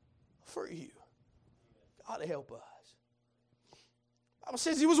for you. God help us. The Bible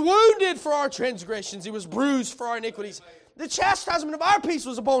says He was wounded for our transgressions. He was bruised for our iniquities. The chastisement of our peace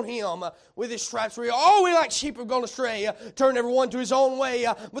was upon Him. With His stripes we like sheep have gone astray. Turn every one to his own way.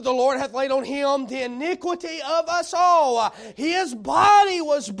 But the Lord hath laid on Him the iniquity of us all. His body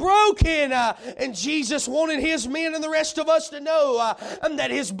was broken. And Jesus wanted His men and the rest of us to know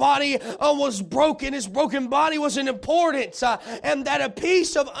that His body was broken. His broken body was an importance. And that a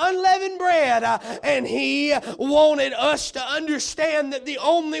piece of unleavened bread. And He wanted us to understand that the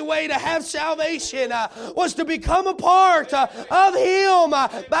only way to have salvation was to become a part of Him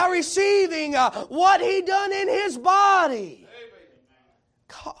by receiving what He done in His body.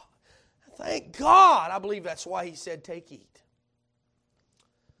 God, thank God. I believe that's why He said, take, eat.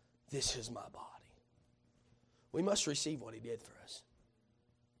 This is my body. We must receive what He did for us.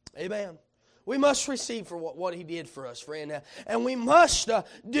 Amen. We must receive for what He did for us, friend. And we must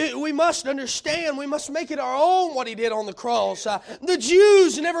understand, we must make it our own what He did on the cross. The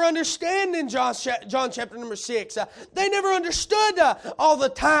Jews never understand in John chapter number 6. They never understood all the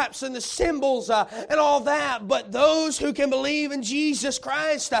types and the symbols and all that. But those who can believe in Jesus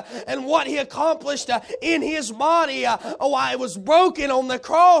Christ and what He accomplished in His body, why it was broken on the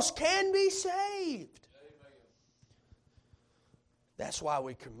cross, can be saved. That's why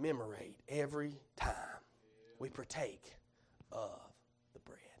we commemorate every time we partake of the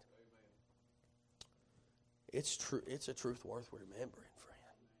bread. It's true. It's a truth worth remembering,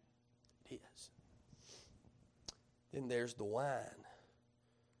 friend. It is. Then there's the wine.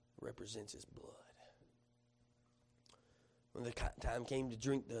 It represents His blood. When the time came to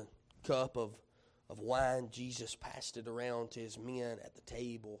drink the cup of wine, Jesus passed it around to His men at the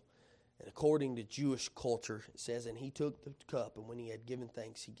table. And according to Jewish culture, it says, and He took the cup, and when He had given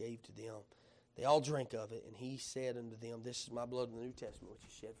thanks, He gave to them. They all drank of it, and He said unto them, this is my blood of the New Testament, which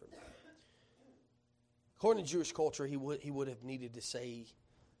is shed for me. According to Jewish culture, he would have needed to say,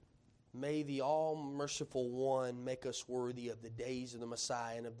 may the all-merciful one make us worthy of the days of the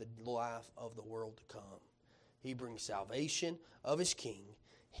Messiah and of the life of the world to come. He brings salvation of His King.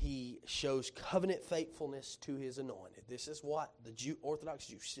 He shows covenant faithfulness to His anointed. This is what the Orthodox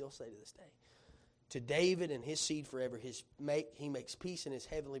Jews still say to this day. To David and his seed forever, He makes peace in His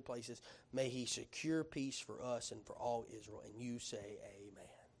heavenly places. May He secure peace for us and for all Israel. And you say, amen.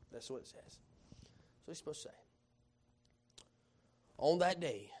 That's what it says. That's what He's supposed to say. On that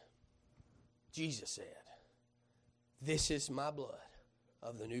day, Jesus said, this is my blood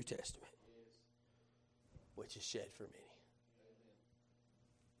of the New Testament, which is shed for many.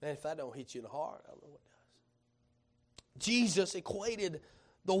 Man, if that don't hit you in the heart, I don't know what does. Jesus equated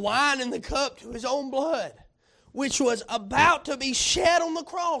the wine and the cup to His own blood, which was about to be shed on the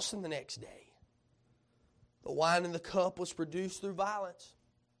cross in the next day. The wine and the cup was produced through violence.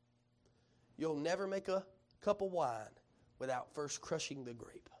 You'll never make a cup of wine without first crushing the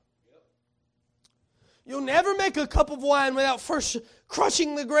grape. You'll never make a cup of wine without first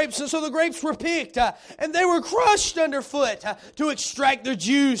crushing the grapes. And so the grapes were picked and they were crushed underfoot to extract their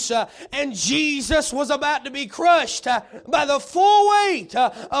juice. And Jesus was about to be crushed by the full weight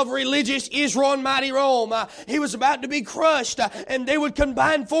of religious Israel and mighty Rome. He was about to be crushed and they would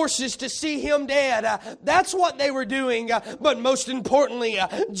combine forces to see Him dead. That's what they were doing. But most importantly,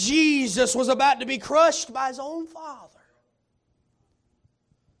 Jesus was about to be crushed by His own Father.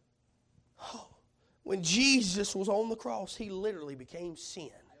 When Jesus was on the cross, He literally became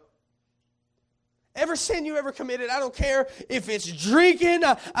sin. Every sin you ever committed, I don't care if it's drinking,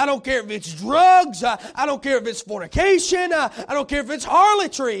 I don't care if it's drugs, I don't care if it's fornication, I don't care if it's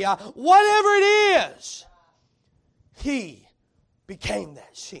harlotry, whatever it is, He became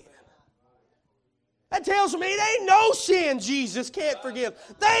that sin. That tells me there ain't no sin Jesus can't forgive.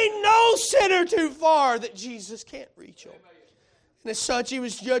 There ain't no sinner too far that Jesus can't reach over. And as such, He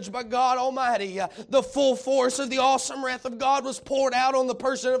was judged by God Almighty. The full force of the awesome wrath of God was poured out on the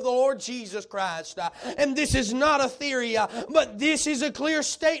person of the Lord Jesus Christ. And this is not a theory, but this is a clear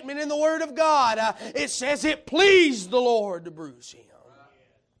statement in the Word of God. It says it pleased the Lord to bruise Him.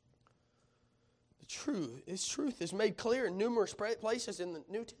 His truth is made clear in numerous places in the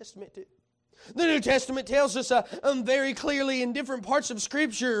New Testament too. The New Testament tells us very clearly in different parts of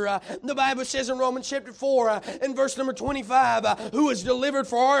Scripture. The Bible says in Romans chapter 4 and verse number 25, who was delivered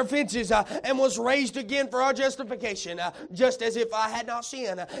for our offenses and was raised again for our justification, just as if I had not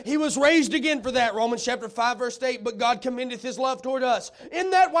sinned. He was raised again for that. Romans chapter 5 verse 8, but God commendeth His love toward us,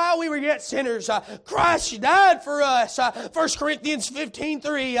 in that while we were yet sinners, Christ died for us. 1 Corinthians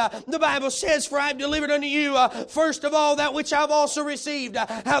 15:3, the Bible says, for I have delivered unto you first of all that which I have also received,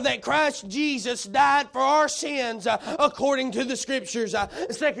 how that Christ Jesus died for our sins according to the Scriptures.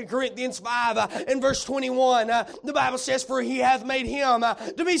 2 Corinthians 5 and verse 21, the Bible says, for He hath made Him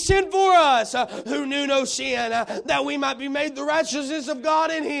to be sin for us who knew no sin, that we might be made the righteousness of God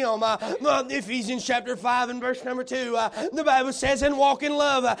in Him. Ephesians chapter 5 and verse number 2, the Bible says, and walk in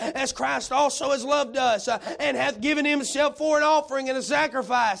love as Christ also has loved us and hath given Himself for an offering and a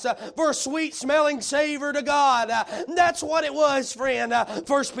sacrifice for a sweet smelling savor to God. That's what it was, friend.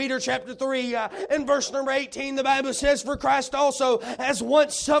 1 Peter chapter 3 and verse number 18, the Bible says, for Christ also has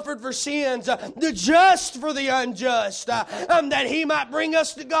once suffered for sins, the just for the unjust, that He might bring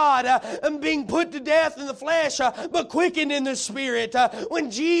us to God, being put to death in the flesh, but quickened in the Spirit.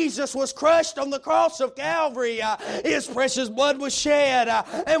 When Jesus was crushed on the cross of Calvary, His precious blood was shed,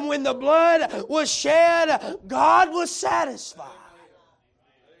 and when the blood was shed, God was satisfied.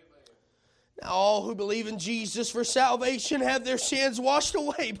 Now, all who believe in Jesus for salvation have their sins washed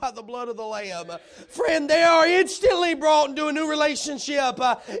away by the blood of the Lamb. Friend, they are instantly brought into a new relationship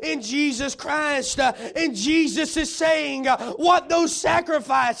in Jesus Christ. And Jesus is saying what those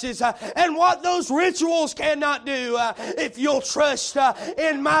sacrifices and what those rituals cannot do. If you'll trust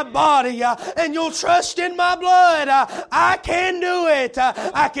in my body and you'll trust in my blood, I can do it.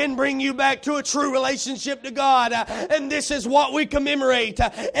 I can bring you back to a true relationship to God. And this is what we commemorate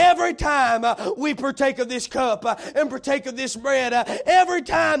every time we partake of this cup and partake of this bread, every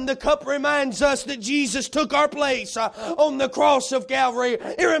time the cup reminds us that Jesus took our place on the cross of Calvary.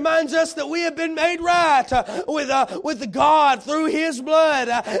 It reminds us that we have been made right with God through His blood.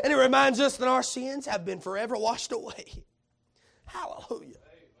 And it reminds us that our sins have been forever washed away. Hallelujah.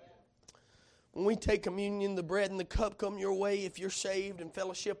 When we take communion, the bread and the cup come your way. If you're saved and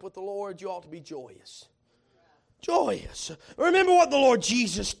fellowship with the Lord, you ought to be joyous. Joyous. Remember what the Lord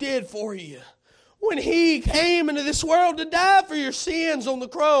Jesus did for you. When He came into this world to die for your sins on the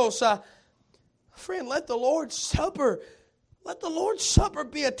cross. Friend, let the Lord's Supper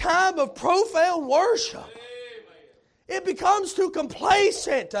be a time of profound worship. It becomes too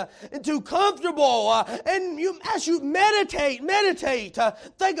complacent and too comfortable. And as you meditate,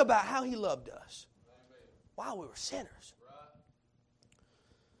 think about how He loved us while we were sinners.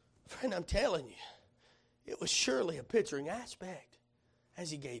 Friend, I'm telling you, it was surely a picturing aspect as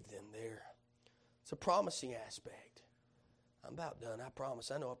He gave them there. It's a promising aspect. I'm about done, I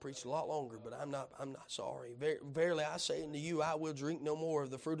promise. I know I preached a lot longer, but I'm not sorry. Verily I say unto you, I will drink no more of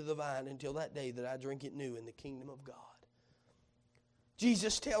the fruit of the vine until that day that I drink it new in the kingdom of God.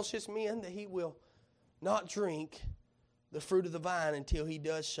 Jesus tells His men that He will not drink the fruit of the vine until He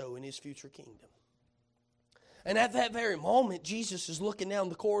does so in His future kingdom. And at that very moment, Jesus is looking down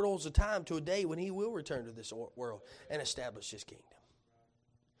the corridors of time to a day when He will return to this world and establish His kingdom.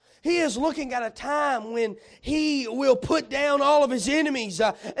 He is looking at a time when He will put down all of His enemies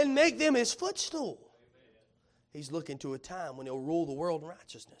and make them His footstool. He's looking to a time when He'll rule the world in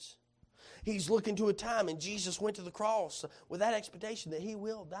righteousness. He's looking to a time, and Jesus went to the cross with that expectation that He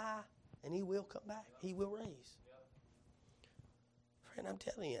will die and He will come back. He will raise. Friend, I'm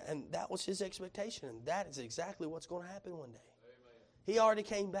telling you, and that was His expectation, and that is exactly what's going to happen one day. He already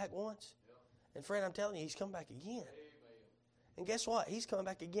came back once, and friend, I'm telling you, He's come back again. And guess what? He's coming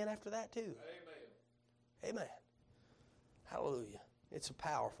back again after that too. Amen. Hallelujah. It's a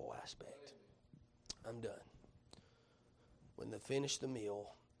powerful aspect. I'm done. When they finished the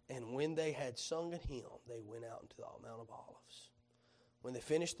meal, and when they had sung a hymn, they went out into the Mount of Olives. When they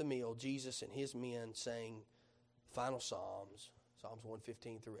finished the meal, Jesus and His men sang final Psalms, Psalms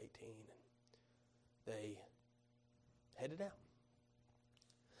 115 through 18. And they headed out.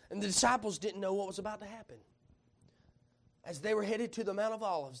 And the disciples didn't know what was about to happen. As they were headed to the Mount of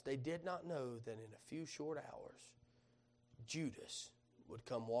Olives, they did not know that in a few short hours, Judas would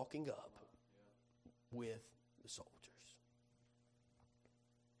come walking up with the soldiers.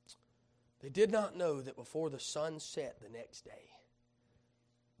 They did not know that before the sun set the next day,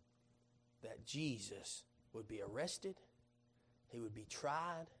 that Jesus would be arrested, He would be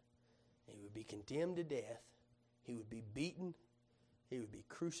tried, He would be condemned to death, He would be beaten, He would be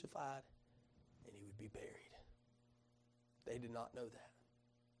crucified, and He would be buried. They did not know that.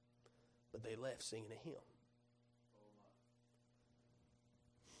 But they left singing a hymn.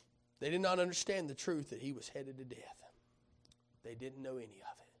 They did not understand the truth that He was headed to death. They didn't know any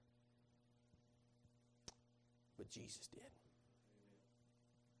of it. But Jesus did.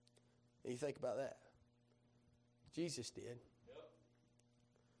 And you think about that. Jesus did.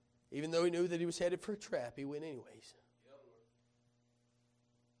 Even though He knew that He was headed for a trap, He went anyways.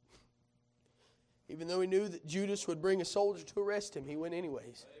 Even though He knew that Judas would bring a soldier to arrest Him, He went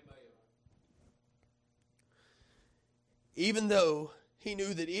anyways. Even though He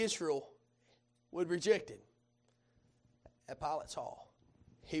knew that Israel would reject Him at Pilate's hall,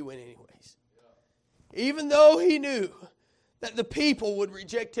 He went anyways. Even though He knew that the people would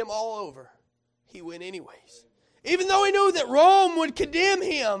reject Him all over, He went anyways. Even though He knew that Rome would condemn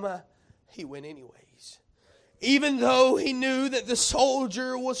Him, He went anyways. Even though He knew that the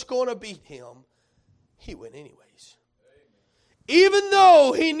soldier was going to beat Him, He went anyways. Even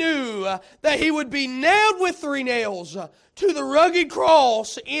though He knew that He would be nailed with 3 nails to the rugged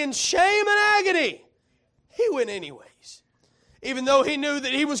cross in shame and agony, He went anyways. Even though He knew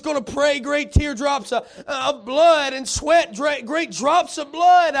that He was going to pray great teardrops of blood and sweat great drops of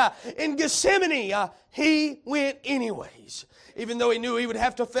blood in Gethsemane, He went anyways. Even though He knew He would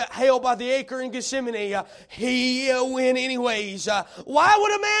have to fight hell by the acre in Gethsemane, He went anyways. Why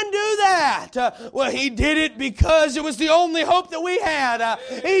would a man do that? Well, He did it because it was the only hope that we had.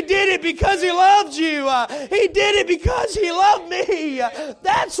 He did it because He loved you. He did it because He loved me.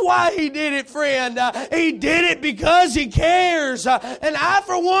 That's why He did it, friend. He did it because He cares. And I,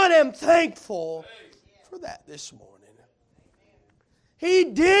 for one, am thankful for that this morning. He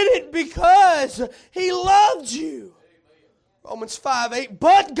did it because He loved you. Romans 5:8,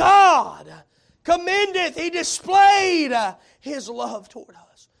 but God commendeth, He displayed His love toward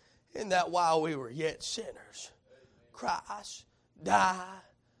us, in that while we were yet sinners, Christ died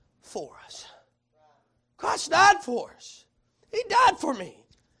for us. Christ died for us. He died for me.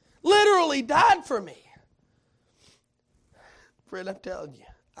 Literally died for me. Friend, I'm telling you,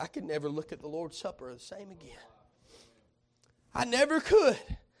 I could never look at the Lord's Supper the same again. I never could.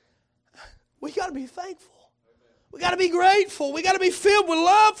 We got to be thankful. We got to be grateful. We got to be filled with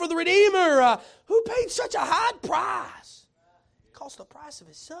love for the Redeemer who paid such a high price. It cost the price of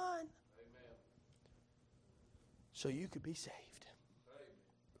His Son so you could be saved.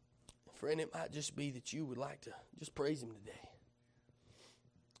 Friend, it might just be that you would like to just praise Him today.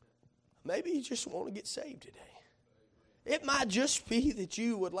 Maybe you just want to get saved today. It might just be that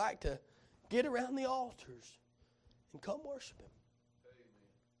you would like to get around the altars and come worship Him.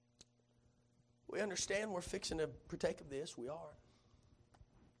 We understand we're fixing to partake of this. We are.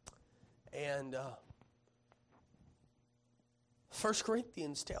 And 1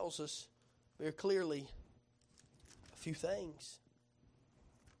 Corinthians tells us very clearly a few things.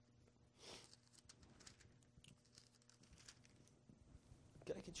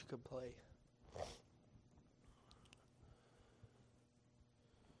 Can I get you to play?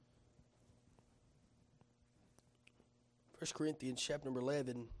 1 Corinthians chapter number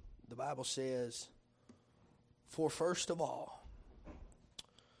 11, the Bible says, "For first of all,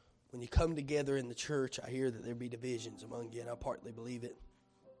 when you come together in the church, I hear that there be divisions among you, and I partly believe it.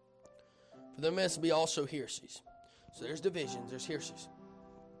 For there must be also heresies." So there's divisions, there's heresies.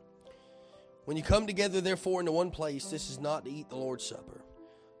 "When you come together, therefore, into one place, this is not to eat the Lord's Supper.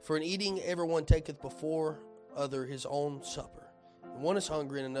 For in eating, everyone taketh before other his own supper. And one is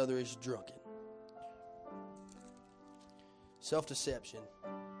hungry, and another is drunken." Self-deception,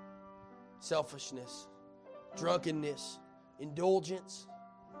 selfishness, drunkenness, indulgence.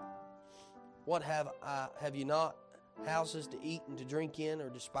 What have you not houses to eat and to drink in, or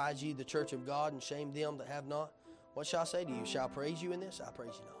despise ye the church of God, and shame them that have not? What shall I say to you? Shall I praise you in this? I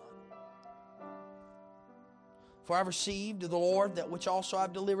praise you not. For I have received of the Lord that which also I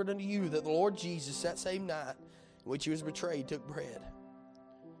have delivered unto you, that the Lord Jesus, that same night in which He was betrayed, took bread.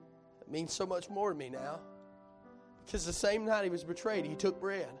 It means so much more to me now. Because the same night He was betrayed, He took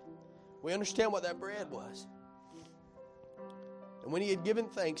bread. We understand what that bread was. And when He had given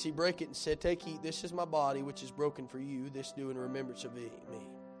thanks, He brake it and said, "Take, eat, this is my body, which is broken for you. This do in remembrance of me."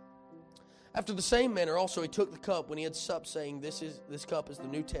 After the same manner also He took the cup when He had supped, saying, This cup is the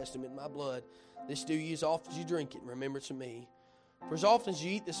New Testament in my blood. This do ye as often as you drink it in remembrance of me. For as often as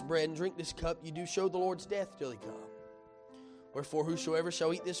you eat this bread and drink this cup, you do show the Lord's death till He come. Wherefore whosoever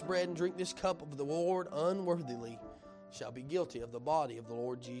shall eat this bread and drink this cup of the Lord unworthily shall be guilty of the body of the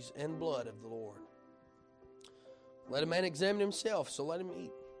Lord Jesus and blood of the Lord. Let a man examine himself, so let him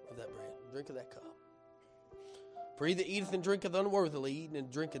eat of that bread, drink of that cup. For he that eateth and drinketh unworthily, eateth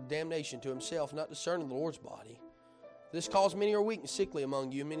and drinketh damnation to himself, not discerning the Lord's body. This cause many are weak and sickly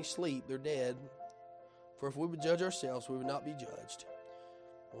among you, and many sleep, they're dead. For if we would judge ourselves, we would not be judged.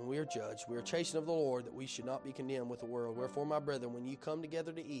 When we are judged, we are chastened of the Lord, that we should not be condemned with the world. Wherefore, my brethren, when you come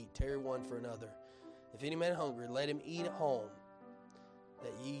together to eat, tarry one for another. If any man hungry, let him eat at home,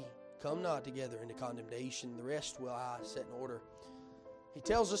 that ye come not together into condemnation. The rest will I set in order. He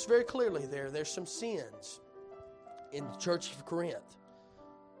tells us very clearly there's some sins in the church of Corinth.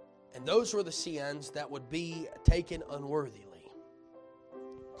 And those were the sins that would be taken unworthily.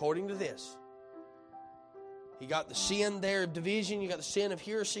 According to this, you got the sin there of division, you got the sin of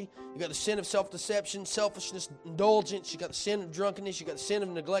heresy, you got the sin of self-deception, selfishness, indulgence, you got the sin of drunkenness, you got the sin of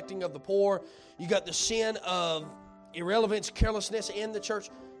neglecting of the poor, you got the sin of irrelevance, carelessness in the church.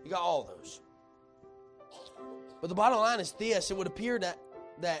 You got all those. But the bottom line is this: it would appear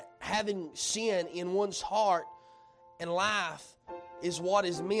that having sin in one's heart and life is what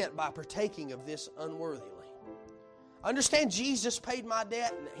is meant by partaking of this unworthily. Understand, Jesus paid my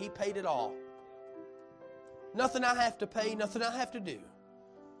debt and He paid it all. Nothing I have to pay, nothing I have to do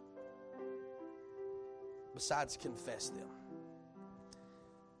besides confess them.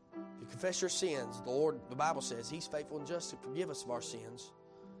 If you confess your sins, the Lord, the Bible says, He's faithful and just to forgive us of our sins.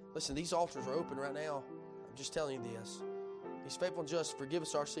 Listen, these altars are open right now. I'm just telling you this. He's faithful and just to forgive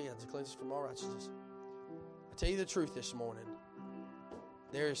us our sins and cleanse us from all righteousness. I tell you the truth this morning.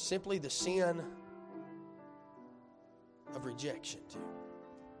 There is simply the sin of rejection too.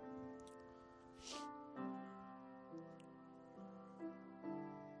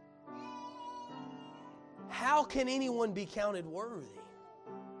 How can anyone be counted worthy?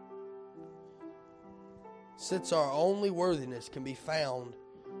 Since our only worthiness can be found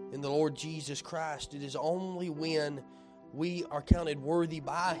in the Lord Jesus Christ, it is only when we are counted worthy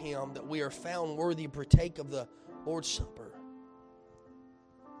by Him that we are found worthy to partake of the Lord's Supper.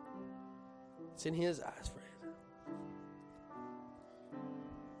 It's in His eyes, friend.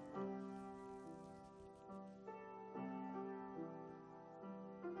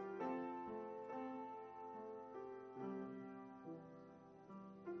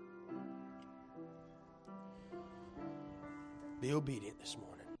 Be obedient this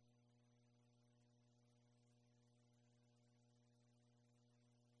morning.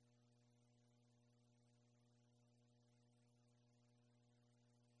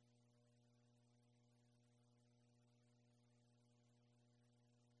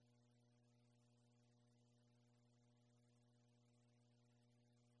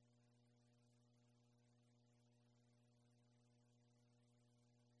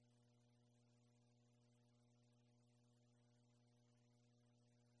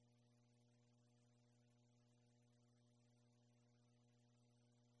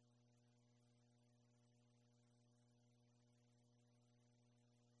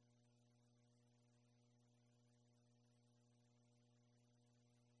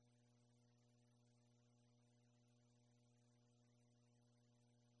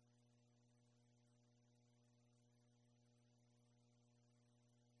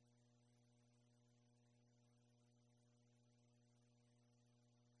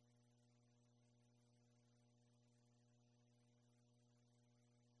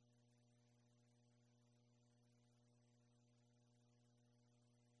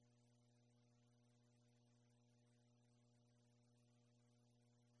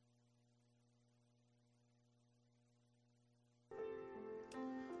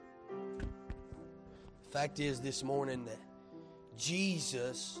 Fact is this morning that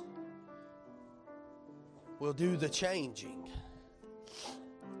Jesus will do the changing.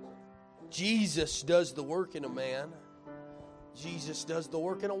 Jesus does the work in a man. Jesus does the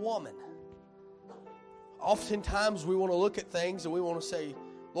work in a woman. Oftentimes we want to look at things and we want to say,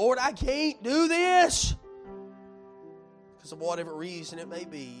 Lord, I can't do this. Because of whatever reason it may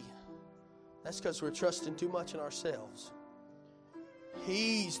be. That's because we're trusting too much in ourselves.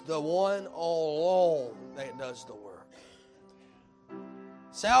 He's the one all along that does the work.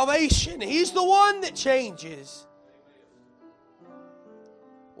 Salvation, He's the one that changes.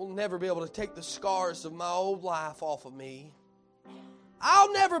 We'll never be able to take the scars of my old life off of me.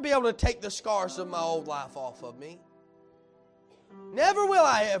 I'll never be able to take the scars of my old life off of me. Never will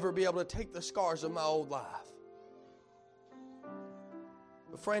I ever be able to take the scars of my old life.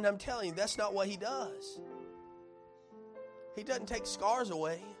 But friend, I'm telling you, that's not what He does. He doesn't take scars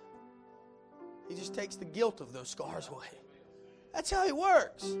away. He just takes the guilt of those scars away. That's how He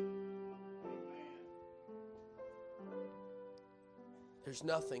works. There's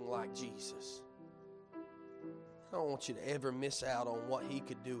nothing like Jesus. I don't want you to ever miss out on what He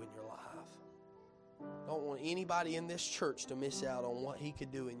could do in your life. I don't want anybody in this church to miss out on what He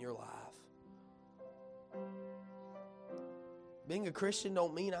could do in your life. Being a Christian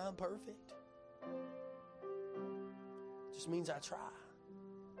don't mean I'm perfect. It just means I try.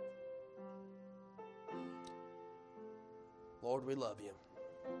 Lord, we love You.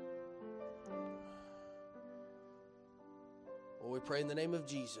 Lord, we pray in the name of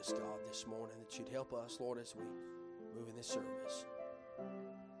Jesus, God, this morning that You'd help us, Lord, as we move in this service.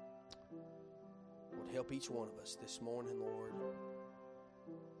 Lord, help each one of us this morning, Lord,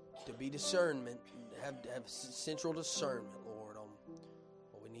 to be discernment, to have central discernment, Lord, on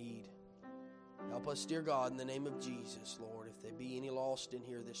what we need. Help us, dear God, in the name of Jesus, Lord. If there be any lost in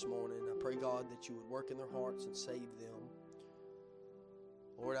here this morning, I pray, God, that You would work in their hearts and save them.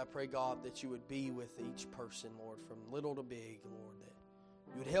 Lord, I pray, God, that You would be with each person, Lord, from little to big, Lord, that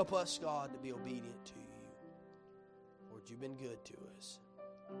You would help us, God, to be obedient to You. Lord, You've been good to us.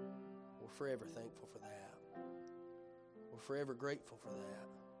 We're forever thankful for that. We're forever grateful for that.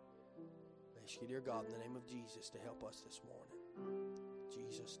 I ask You, dear God, in the name of Jesus, to help us this morning. In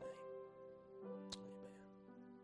Jesus' name.